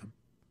 6 a.m.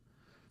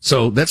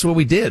 So that's what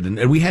we did.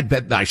 And we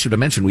had, I should have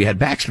mentioned, we had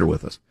Baxter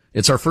with us.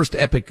 It's our first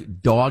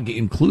epic dog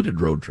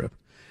included road trip.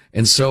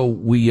 And so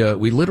we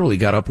literally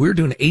got up. We were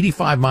doing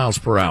 85 miles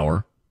per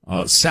hour,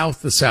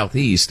 south to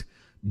southeast,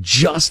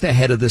 just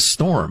ahead of this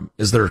storm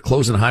as they're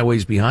closing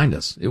highways behind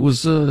us. It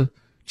was,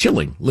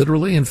 chilling,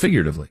 literally and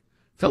figuratively.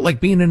 Felt like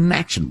being in an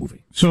action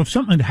movie. So if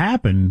something had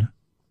happened,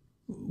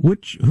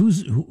 which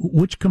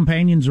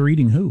companions are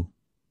eating who?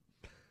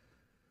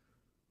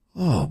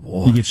 Oh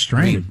boy. You get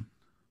stranded.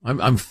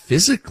 I'm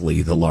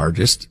physically the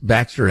largest.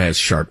 Baxter has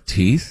sharp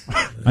teeth.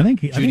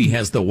 Judy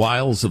has the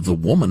wiles of the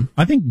woman.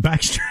 I think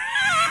Baxter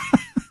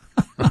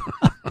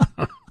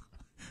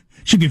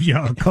she gives you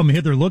a come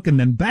hither look and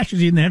then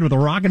bashes you in the head with a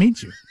rock and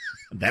eats you.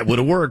 That would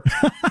have worked.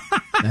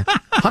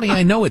 Honey,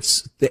 I know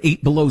it's the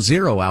 8 below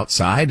zero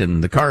outside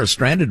and the car is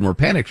stranded and we're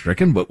panic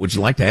stricken, but would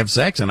you like to have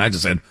sex? And I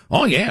just said,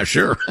 oh yeah,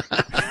 sure.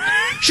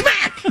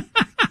 Schmack!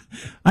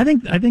 I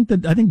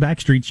think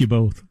Baxter eats you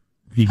both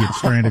if you get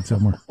stranded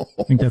somewhere.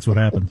 I think that's what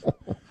happens.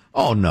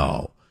 Oh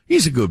no.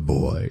 He's a good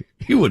boy.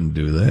 He wouldn't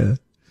do that.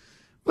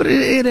 But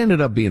it ended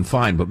up being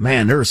fine. But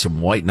man, there was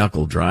some white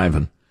knuckle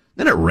driving.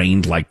 Then it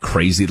rained like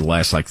crazy the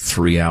last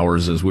 3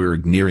 hours as we were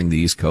nearing the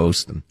East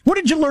Coast. And what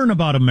did you learn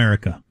about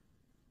America?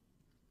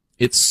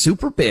 It's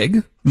super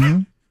big.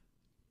 Mm-hmm.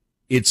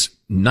 It's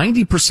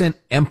 90%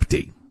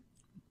 empty.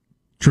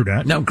 True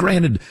that. Now,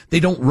 granted, they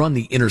don't run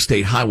the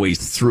interstate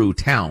highways through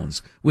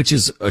towns, which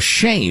is a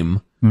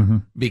shame. Mm-hmm.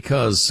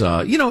 Because,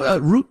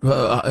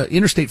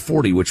 Interstate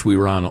 40, which we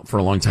were on for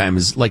a long time,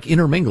 is like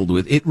intermingled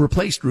with, it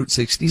replaced Route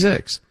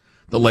 66,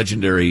 the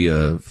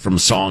legendary, from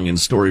song and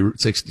story Route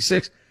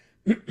 66.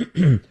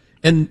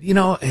 And,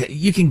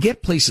 you can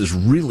get places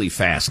really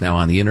fast now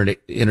on the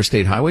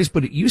interstate highways,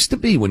 but it used to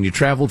be when you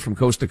traveled from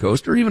coast to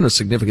coast or even a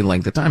significant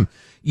length of time,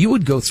 you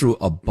would go through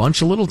a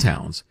bunch of little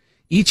towns,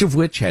 each of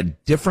which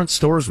had different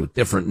stores with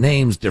different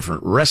names,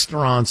 different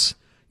restaurants,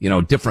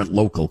 different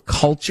local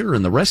culture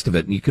and the rest of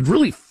it. And you could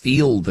really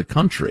feel the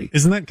country.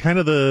 Isn't that kind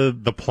of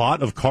the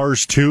plot of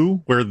Cars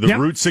 2, where the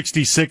Route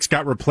 66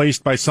 got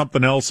replaced by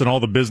something else and all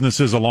the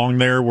businesses along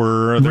there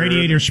were...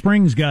 Radiator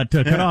Springs got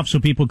cut off so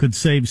people could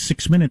save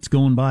 6 minutes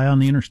going by on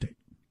the interstate.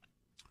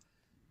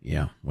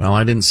 Yeah. Well,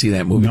 I didn't see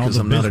that movie because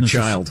I'm not a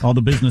child. All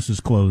the businesses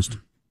closed.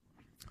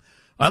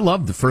 I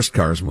loved the first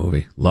Cars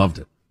movie. Loved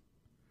it.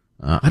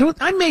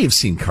 I may have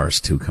seen Cars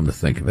 2, come to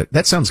think of it.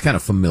 That sounds kind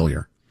of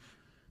familiar.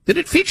 Did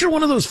it feature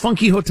one of those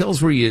funky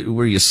hotels where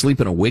you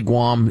sleep in a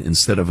wigwam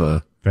instead of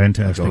a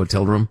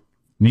hotel room?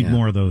 Need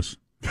more of those.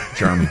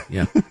 Charming,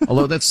 yeah.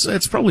 Although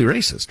that's probably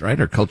racist, right?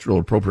 Or cultural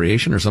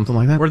appropriation or something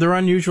like that. Were there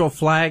unusual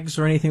flags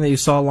or anything that you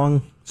saw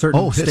along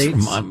certain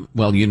states?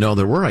 Well,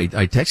 there were. I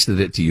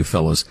texted it to you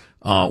fellas.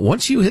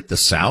 Once you hit the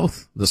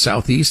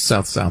southeast,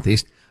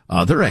 southeast,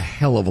 there are a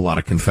hell of a lot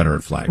of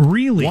Confederate flags.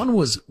 Really? One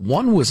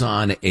was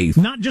on a...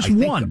 Not just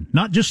one,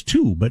 not just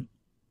two, but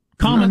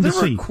common to there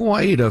see? Were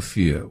quite a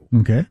few.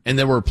 Okay. And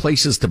there were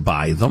places to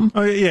buy them.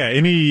 Oh yeah,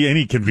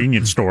 any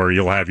convenience store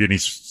you'll have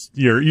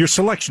your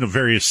selection of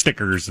various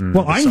stickers and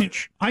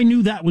such. I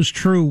knew that was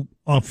true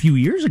a few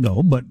years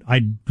ago, but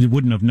I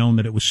wouldn't have known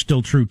that it was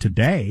still true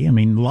today. I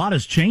mean, a lot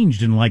has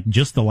changed in like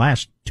just the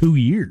last 2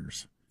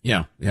 years.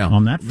 Yeah.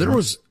 On that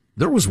front.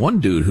 There was one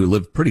dude who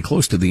lived pretty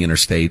close to the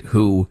interstate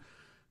who,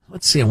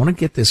 let's see, I want to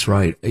get this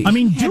right. I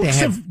mean,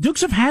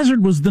 Dukes of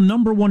Hazzard was the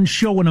 #1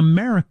 show in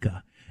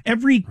America.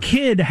 Every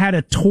kid had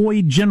a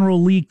toy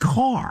General Lee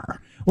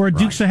car or a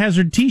Dukes of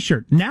Hazzard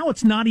t-shirt. Now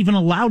it's not even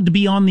allowed to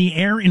be on the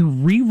air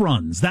in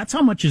reruns. That's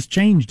how much has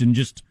changed in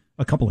just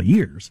a couple of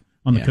years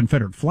on the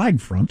Confederate flag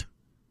front.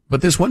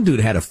 But this one dude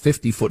had a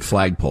 50-foot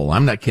flagpole.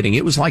 I'm not kidding.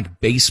 It was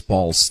like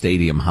baseball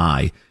stadium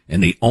high,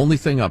 and the only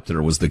thing up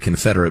there was the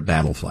Confederate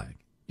battle flag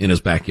in his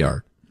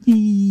backyard.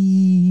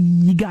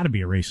 You gotta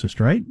be a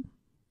racist, right?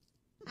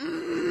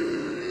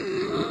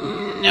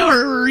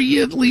 Or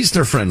you at least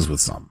are friends with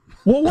some.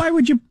 Well, why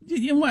would you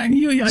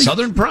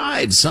Southern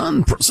pride,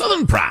 son.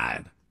 Southern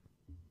pride.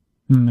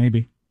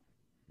 Maybe.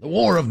 The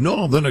war of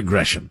northern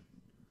aggression.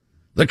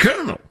 The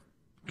Colonel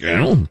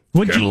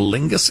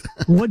Lingus.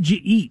 What'd you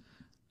eat?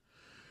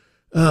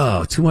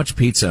 Oh, too much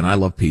pizza, and I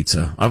love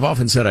pizza. I've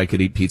often said I could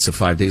eat pizza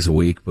 5 days a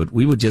week, but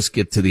we would just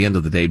get to the end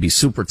of the day, be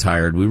super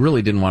tired. We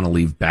really didn't want to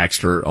leave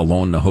Baxter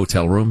alone in the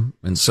hotel room,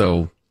 and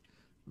so,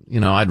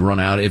 I'd run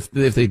out. If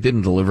they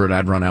didn't deliver it,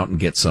 I'd run out and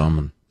get some,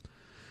 and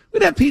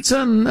we'd have pizza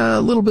and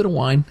a little bit of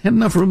wine. Had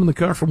enough room in the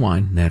car for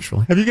wine,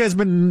 naturally. Have you guys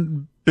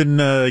been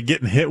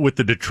getting hit with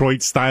the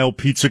Detroit-style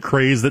pizza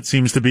craze that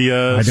seems to be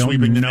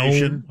sweeping the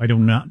nation? I do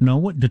not know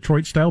what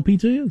Detroit-style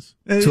pizza is.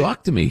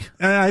 Talk to me.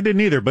 I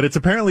didn't either, but it's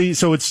apparently,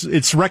 so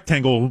it's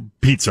rectangle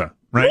pizza,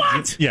 right?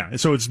 What? Yeah,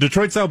 so it's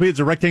Detroit-style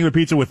pizza, rectangular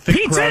pizza with thick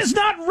crust. Pizza is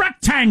not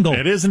rectangle.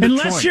 It is in Detroit,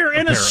 unless you're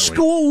in apparently. A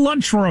school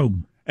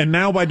lunchroom. And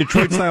now by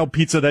Detroit-style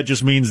pizza, that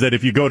just means that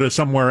if you go to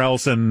somewhere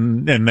else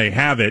and they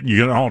have it,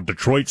 you go,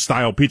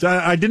 Detroit-style pizza.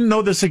 I didn't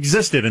know this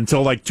existed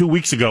until like 2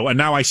 weeks ago, and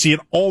now I see it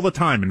all the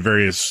time in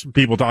various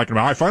people talking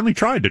about, I finally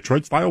tried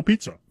Detroit-style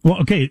pizza. Well,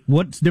 okay,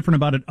 what's different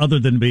about it other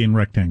than being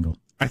rectangle?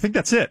 I think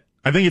that's it.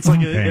 I think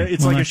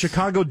it's like a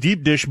Chicago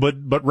deep dish, but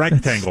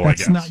rectangle, I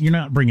guess. You're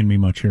not bringing me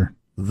much here.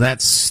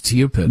 That's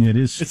stupid. It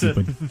is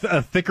stupid. It's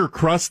a thicker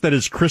crust that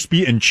is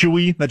crispy and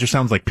chewy. That just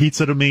sounds like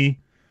pizza to me.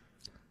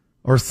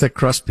 Or thick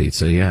crust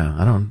pizza, yeah.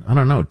 I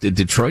don't know. Did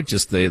Detroit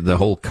just the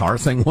whole car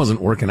thing wasn't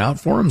working out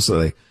for them, so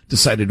they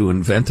decided to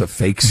invent a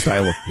fake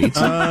style of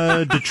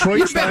pizza?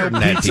 Detroit style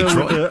pizza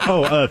with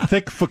a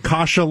thick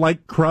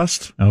focaccia-like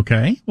crust.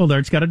 Okay. Well, there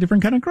it's got a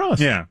different kind of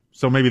crust. Yeah.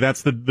 So maybe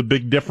that's the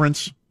big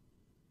difference.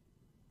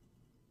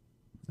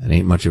 That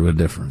ain't much of a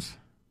difference.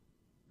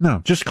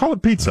 No, just call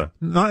it pizza.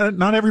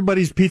 Not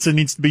everybody's pizza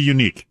needs to be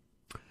unique.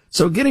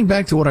 So getting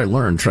back to what I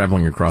learned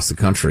traveling across the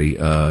country,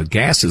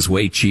 gas is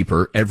way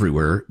cheaper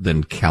everywhere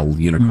than Cal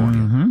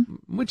Unicornia,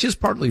 which is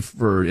partly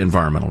for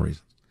environmental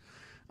reasons.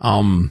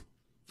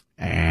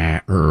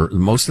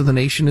 Most of the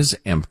nation is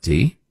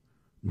empty.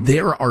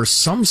 There are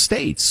some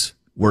states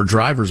where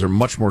drivers are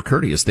much more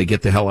courteous. They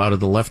get the hell out of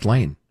the left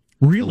lane.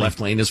 Really? The left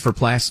lane is for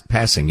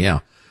passing, yeah.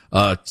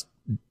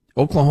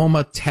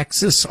 Oklahoma,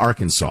 Texas,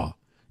 Arkansas.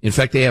 In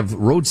fact, they have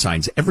road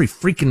signs every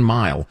freaking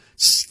mile.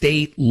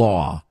 State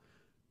law.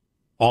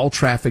 All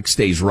traffic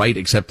stays right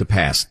except to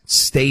pass.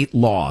 State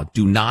law.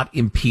 Do not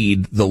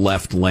impede the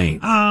left lane.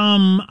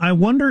 I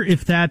wonder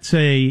if that's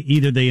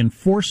either they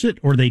enforce it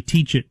or they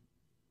teach it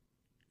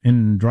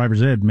in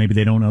driver's ed. Maybe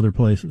they don't other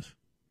places.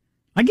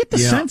 I get the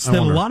sense that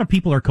a lot of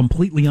people are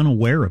completely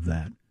unaware of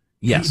that.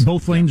 Yes.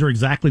 Both lanes are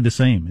exactly the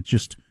same. It's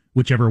just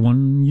whichever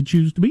one you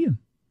choose to be in.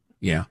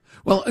 Yeah.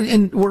 Well,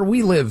 and where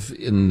we live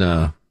in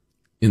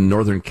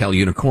Northern Cal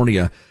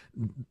Unicornia,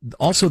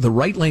 also the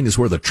right lane is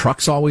where the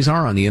trucks always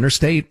are on the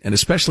interstate. And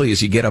especially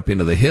as you get up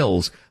into the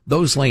hills,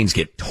 those lanes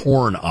get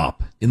torn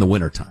up in the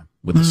wintertime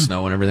with the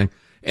snow and everything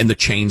and the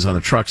chains on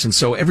the trucks. And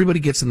so everybody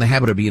gets in the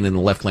habit of being in the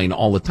left lane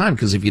all the time,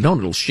 because if you don't,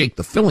 it'll shake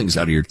the fillings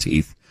out of your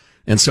teeth.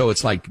 And so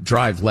it's like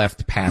drive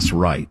left, pass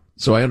right.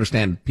 So I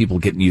understand people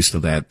getting used to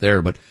that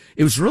there, but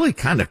it was really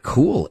kind of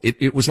cool.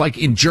 It was like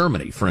in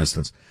Germany, for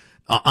instance,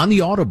 on the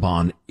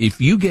Autobahn,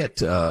 if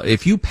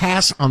you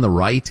pass on the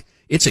right,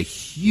 it's a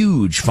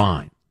huge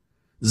fine.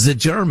 The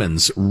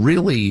Germans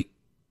really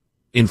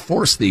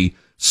enforce the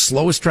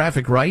slowest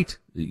traffic right,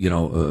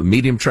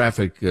 medium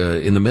traffic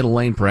in the middle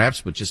lane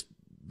perhaps, but just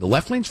the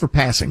left lane's for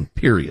passing,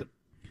 period.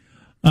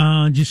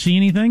 Did you see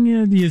anything?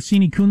 Did you see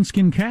any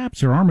coonskin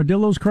caps or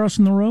armadillos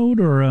crossing the road?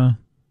 Or a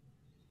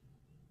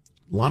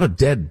lot of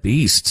dead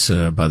beasts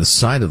by the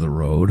side of the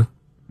road.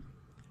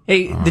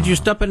 Hey, did you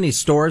stop at any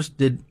stores?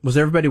 Was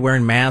everybody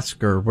wearing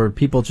masks, or were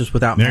people just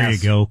without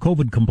masks? There you go.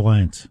 COVID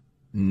compliance.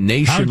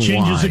 Nationwide. How it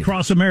changes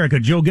across America.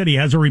 Joe Getty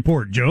has a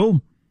report.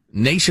 Joe?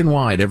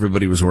 Nationwide,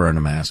 everybody was wearing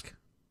a mask.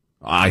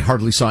 I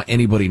hardly saw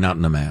anybody not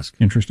in a mask.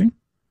 Interesting.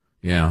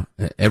 Yeah,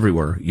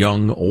 everywhere.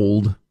 Young,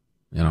 old,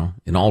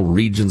 in all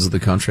regions of the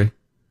country.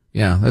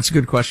 Yeah, that's a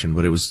good question,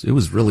 but it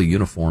was really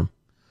uniform.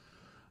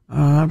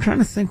 I'm trying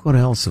to think what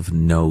else of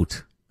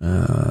note.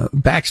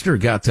 Baxter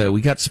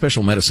we got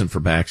special medicine for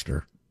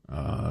Baxter.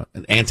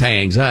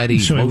 Anti-anxiety,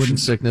 motion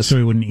sickness. So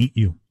he wouldn't eat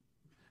you.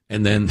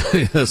 And then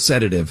a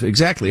sedative.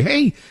 Exactly.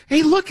 Hey,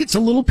 look, it's a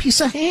little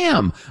piece of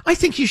ham. I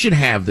think you should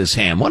have this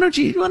ham. Why don't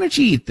you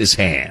eat this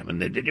ham?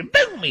 And then,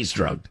 boom, he's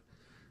drugged.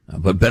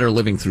 But better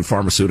living through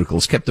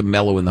pharmaceuticals kept him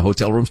mellow in the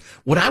hotel rooms.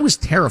 What I was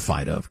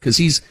terrified of, because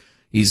he's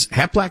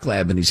half black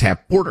lab and he's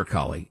half border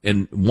collie.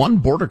 And one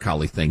border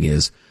collie thing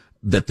is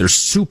that they're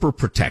super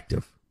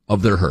protective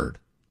of their herd,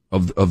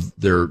 of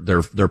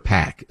their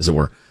pack, as it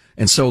were.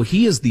 And so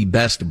he is the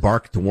best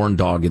bark to warn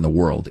dog in the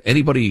world.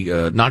 Anybody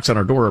knocks on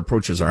our door,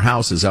 approaches our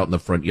house, is out in the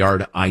front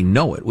yard, I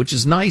know it, which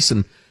is nice.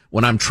 And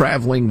when I'm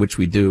traveling, which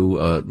we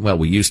do,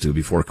 we used to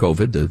before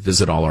COVID, to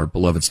visit all our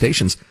beloved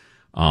stations,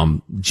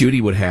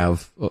 Judy would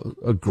have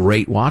a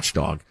great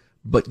watchdog.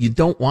 But you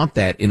don't want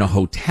that in a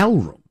hotel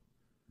room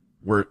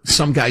where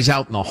some guy's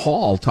out in the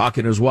hall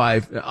talking to his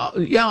wife.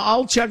 Yeah,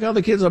 I'll check out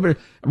the kids up here.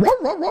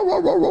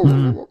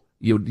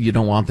 You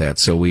don't want that.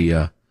 So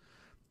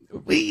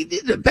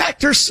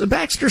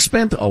Baxter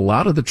spent a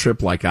lot of the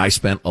trip like I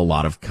spent a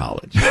lot of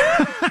college.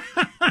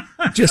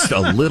 Just a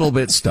little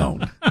bit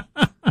stoned.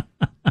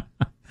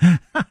 Did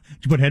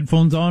you put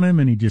headphones on him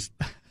and he just...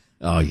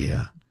 Oh,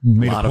 yeah.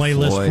 Made a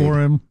playlist for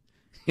him.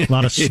 A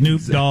lot of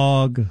Snoop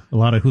Dogg. A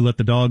lot of Who Let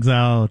the Dogs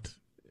Out.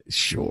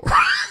 Sure.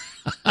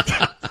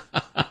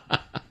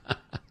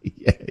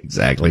 Yeah,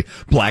 exactly.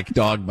 Black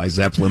Dog by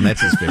Zeppelin.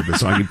 That's his favorite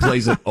song. He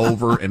plays it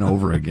over and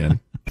over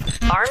again.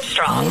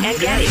 Armstrong and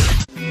Getty.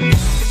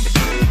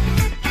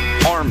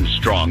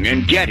 Armstrong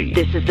and Getty.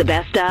 This is the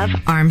best of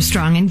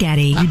Armstrong and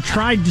Getty. You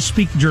tried to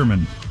speak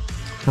German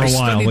for a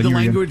while. I studied the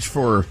language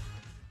for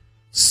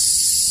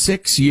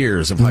 6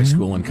 years of high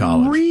school and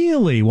college.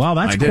 Really? Wow,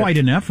 that's quite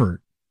an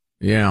effort.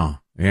 Yeah.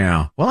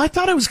 Well, I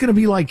thought I was going to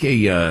be like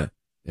a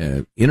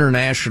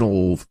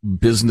international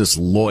business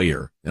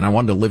lawyer, and I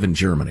wanted to live in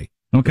Germany.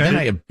 Okay. Then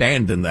I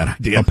abandoned that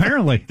idea.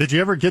 Apparently. Did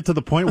you ever get to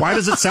the point? Why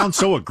does it sound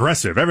so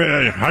aggressive?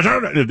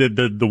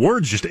 The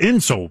words just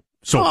end so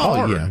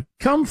hard. Yeah.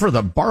 Come for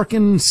the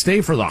barking,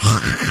 stay for the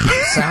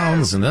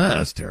sounds, and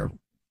that's terrible.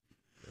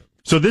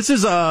 So this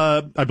is,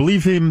 I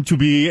believe him to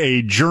be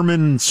a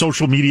German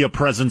social media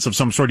presence of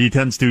some sort. He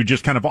tends to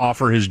just kind of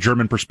offer his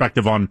German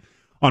perspective on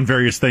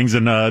various things.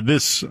 And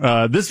this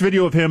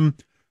video of him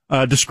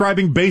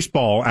describing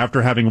baseball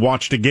after having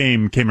watched a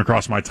game came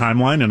across my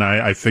timeline, and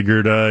I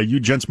figured you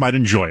gents might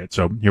enjoy it.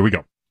 So here we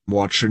go.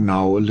 Watching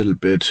now a little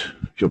bit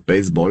your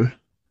baseball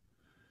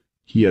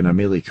here in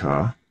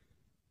America.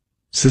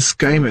 This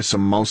game is the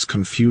most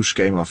confused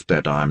game of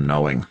that I'm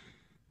knowing.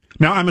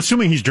 Now, I'm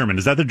assuming he's German.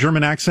 Is that the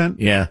German accent?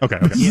 Yeah. Okay.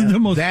 This is the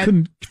most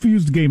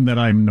confused game that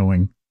I'm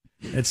knowing.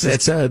 It's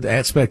an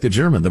aspect of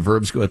German. The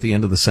verbs go at the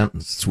end of the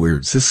sentence. It's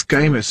weird. This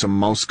game is the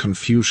most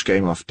confused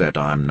game of that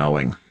I'm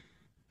knowing.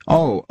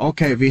 Oh,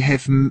 okay. We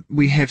have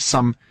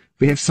some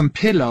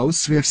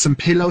pillows. We have some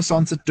pillows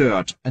on the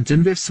dirt, and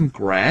then we have some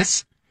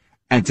grass,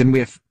 and then we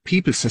have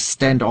people that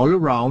stand all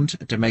around.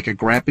 They make a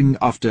grabbing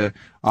of the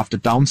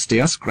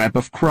downstairs, grab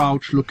of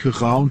crouch, look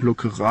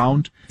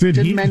around. Did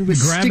he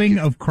grabbing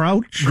of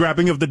crouch?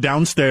 Grabbing of the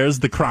downstairs,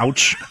 the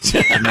crouch.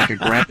 They make a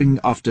grabbing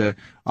of the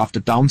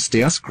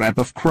downstairs, grab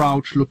of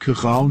crouch, look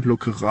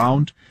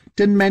around.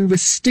 Then man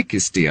with stick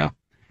is there,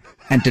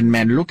 and then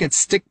man look at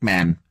stick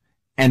man.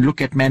 And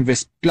look at man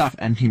with glove,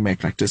 and he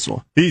make like this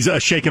one. He's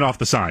shaking off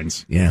the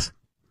signs. Yes.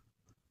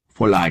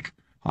 For like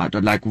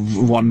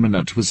 1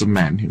 minute with a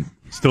man.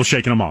 Still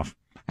shaking him off.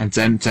 And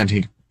then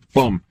he,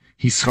 boom,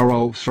 he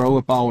throw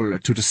a ball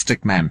to the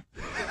stick man.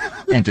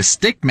 And the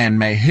stick man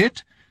may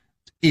hit.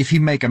 If he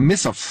make a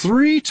miss of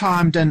 3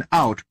 times, then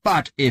out.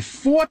 But if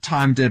 4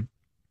 times the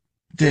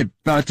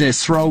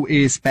throw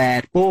is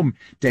bad, boom,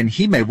 then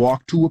he may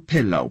walk to a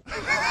pillow.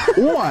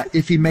 Or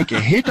if he make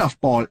a hit of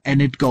ball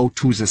and it go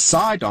to the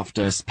side of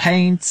the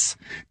paints,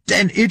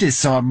 then it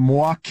is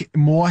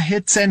more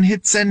hits and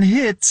hits and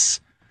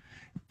hits.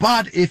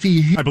 But if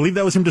he... I believe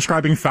that was him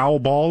describing foul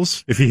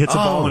balls. If he hits a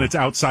ball and it's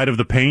outside of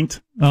the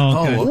paint.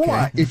 Oh, okay.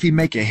 Or if he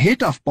make a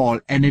hit of ball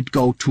and it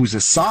go to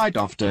the side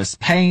of the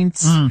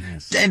paints,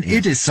 then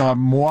it is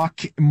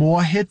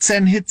more hits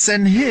and hits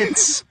and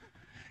hits.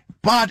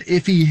 But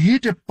if he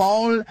hit a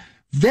ball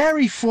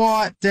very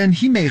far, then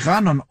he may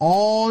run on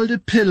all the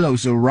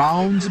pillows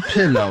around the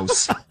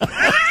pillows.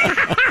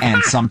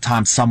 And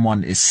sometimes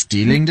someone is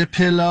stealing the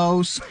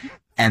pillows,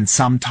 and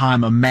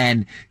sometimes a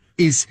man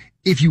is...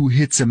 If you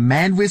hit a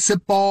man with a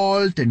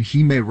ball, then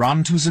he may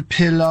run to the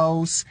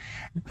pillows,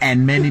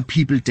 and many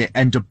people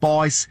and the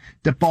boys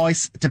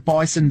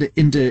in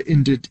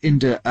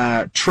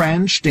the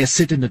trench, they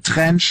sit in the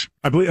trench.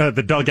 I believe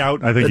the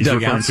dugout. I think he's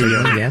referring to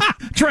yes.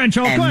 Trench.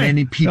 Okay. And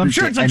many people. I'm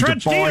sure it's a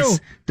trench to you.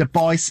 The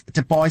boys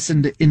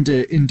in the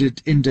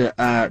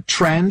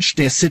trench,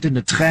 they sit in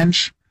the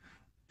trench,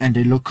 and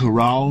they look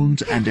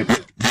around, and they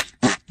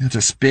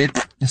spit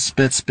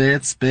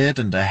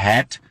in the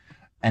hat.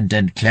 And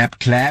then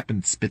clap,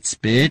 and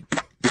spit,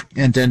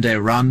 and then they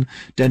run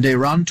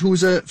to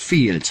the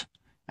field.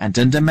 And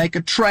then they make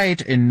a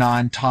trade in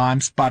 9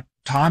 times, but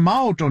time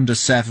out on the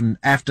 7.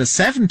 After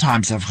 7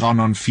 times I've run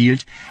on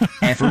field,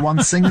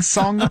 everyone sings a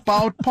song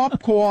about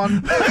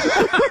popcorn.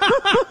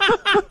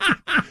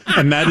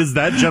 And that is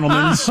that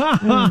gentleman's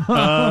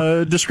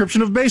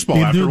description of baseball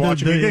after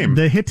watching the game.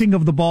 The hitting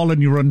of the ball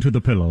and you run to the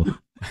pillow.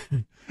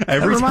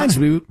 That reminds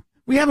me,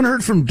 we haven't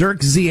heard from Dirk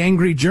the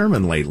Angry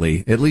German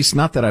lately. At least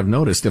not that I've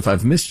noticed. If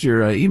I've missed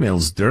your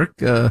emails,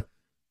 Dirk,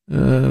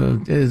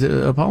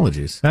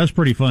 apologies. That's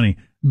pretty funny.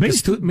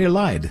 Es tut mir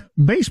leid.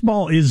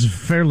 Baseball is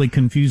fairly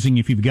confusing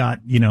if you've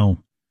got,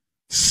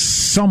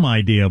 some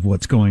idea of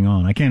what's going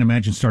on. I can't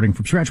imagine starting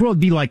from scratch. Well,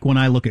 it'd be like when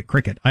I look at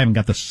cricket. I haven't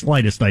got the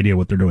slightest idea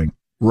what they're doing.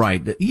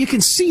 Right. You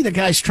can see the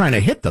guy's trying to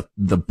hit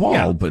the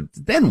ball, but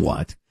then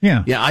what?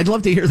 Yeah. Yeah, I'd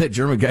love to hear that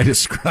German guy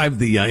describe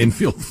the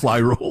infield fly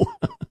rule.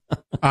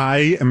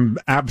 I am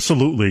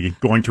absolutely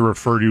going to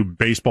refer to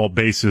baseball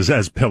bases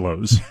as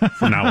pillows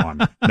from now on.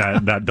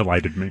 That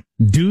delighted me.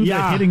 Do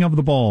the hitting of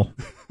the ball.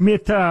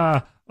 Mit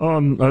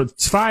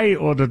zwei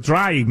oder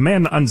drei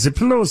men on the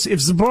pillows.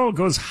 If the ball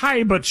goes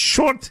high but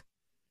short,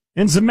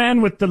 and the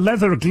man with the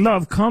leather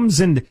glove comes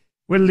and,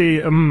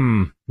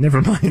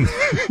 never mind.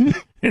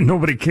 And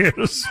nobody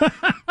cares.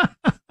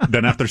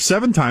 Then after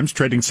 7 times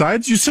trading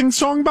sides, you sing a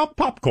song about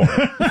popcorn.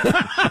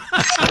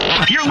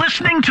 You're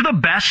listening to the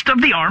best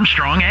of the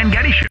Armstrong and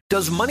Getty Show.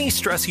 Does money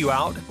stress you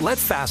out? Let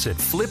Facet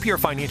flip your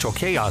financial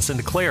chaos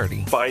into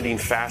clarity. Finding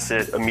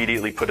Facet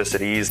immediately put us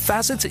at ease.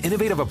 Facet's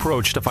innovative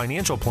approach to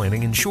financial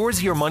planning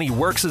ensures your money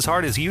works as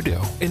hard as you do,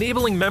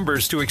 enabling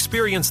members to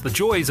experience the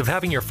joys of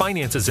having your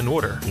finances in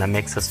order. And that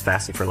makes us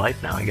Facet for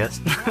life now, I guess.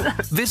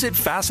 Visit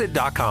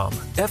Facet.com,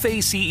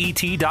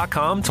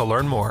 FACET.com to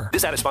learn more.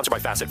 This ad is sponsored by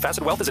Facet.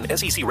 Facet Wealth is an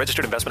SEC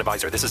registered investment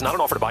advisor. This is not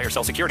an offer to buy or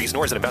sell securities,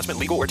 nor is it investment,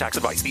 legal, or tax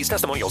advice. These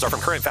testimonials are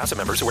from current Facet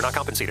members who are not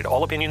compensated.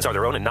 All opinions are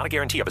their own and not a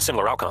guarantee of a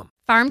similar outcome.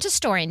 Farm to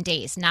store in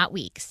days, not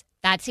weeks.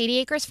 That's 80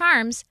 Acres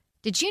Farms.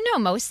 Did you know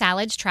most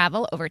salads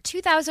travel over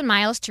 2,000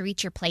 miles to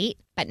reach your plate?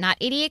 But not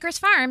 80 Acres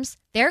Farms.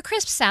 Their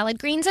crisp salad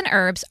greens and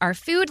herbs are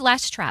food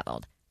less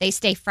traveled. They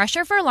stay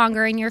fresher for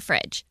longer in your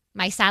fridge.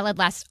 My salad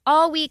lasts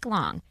all week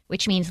long,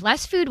 which means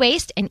less food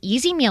waste and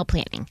easy meal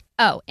planning.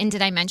 Oh, and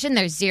did I mention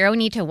there's zero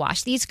need to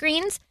wash these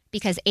greens?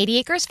 Because 80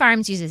 Acres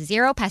Farms uses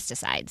 0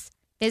 pesticides.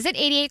 Visit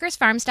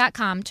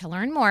 80acresfarms.com to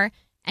learn more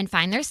and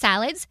find their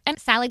salads and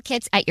salad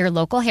kits at your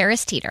local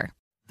Harris Teeter.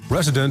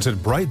 Residents at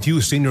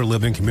Brightview Senior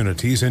Living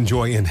Communities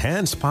enjoy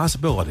enhanced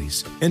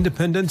possibilities,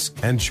 independence,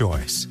 and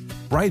choice.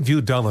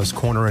 Brightview Dulles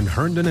Corner in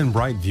Herndon and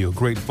Brightview,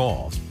 Great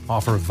Falls,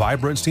 offer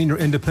vibrant senior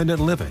independent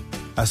living,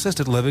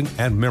 assisted living,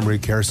 and memory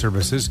care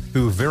services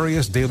through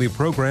various daily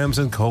programs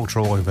and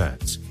cultural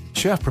events.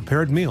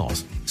 Chef-prepared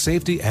meals,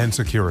 safety and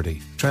security,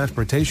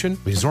 transportation,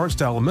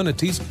 resort-style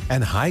amenities,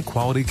 and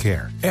high-quality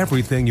care.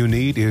 Everything you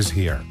need is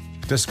here.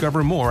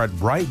 Discover more at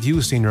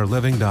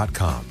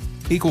brightviewseniorliving.com.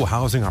 Equal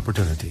housing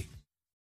opportunity.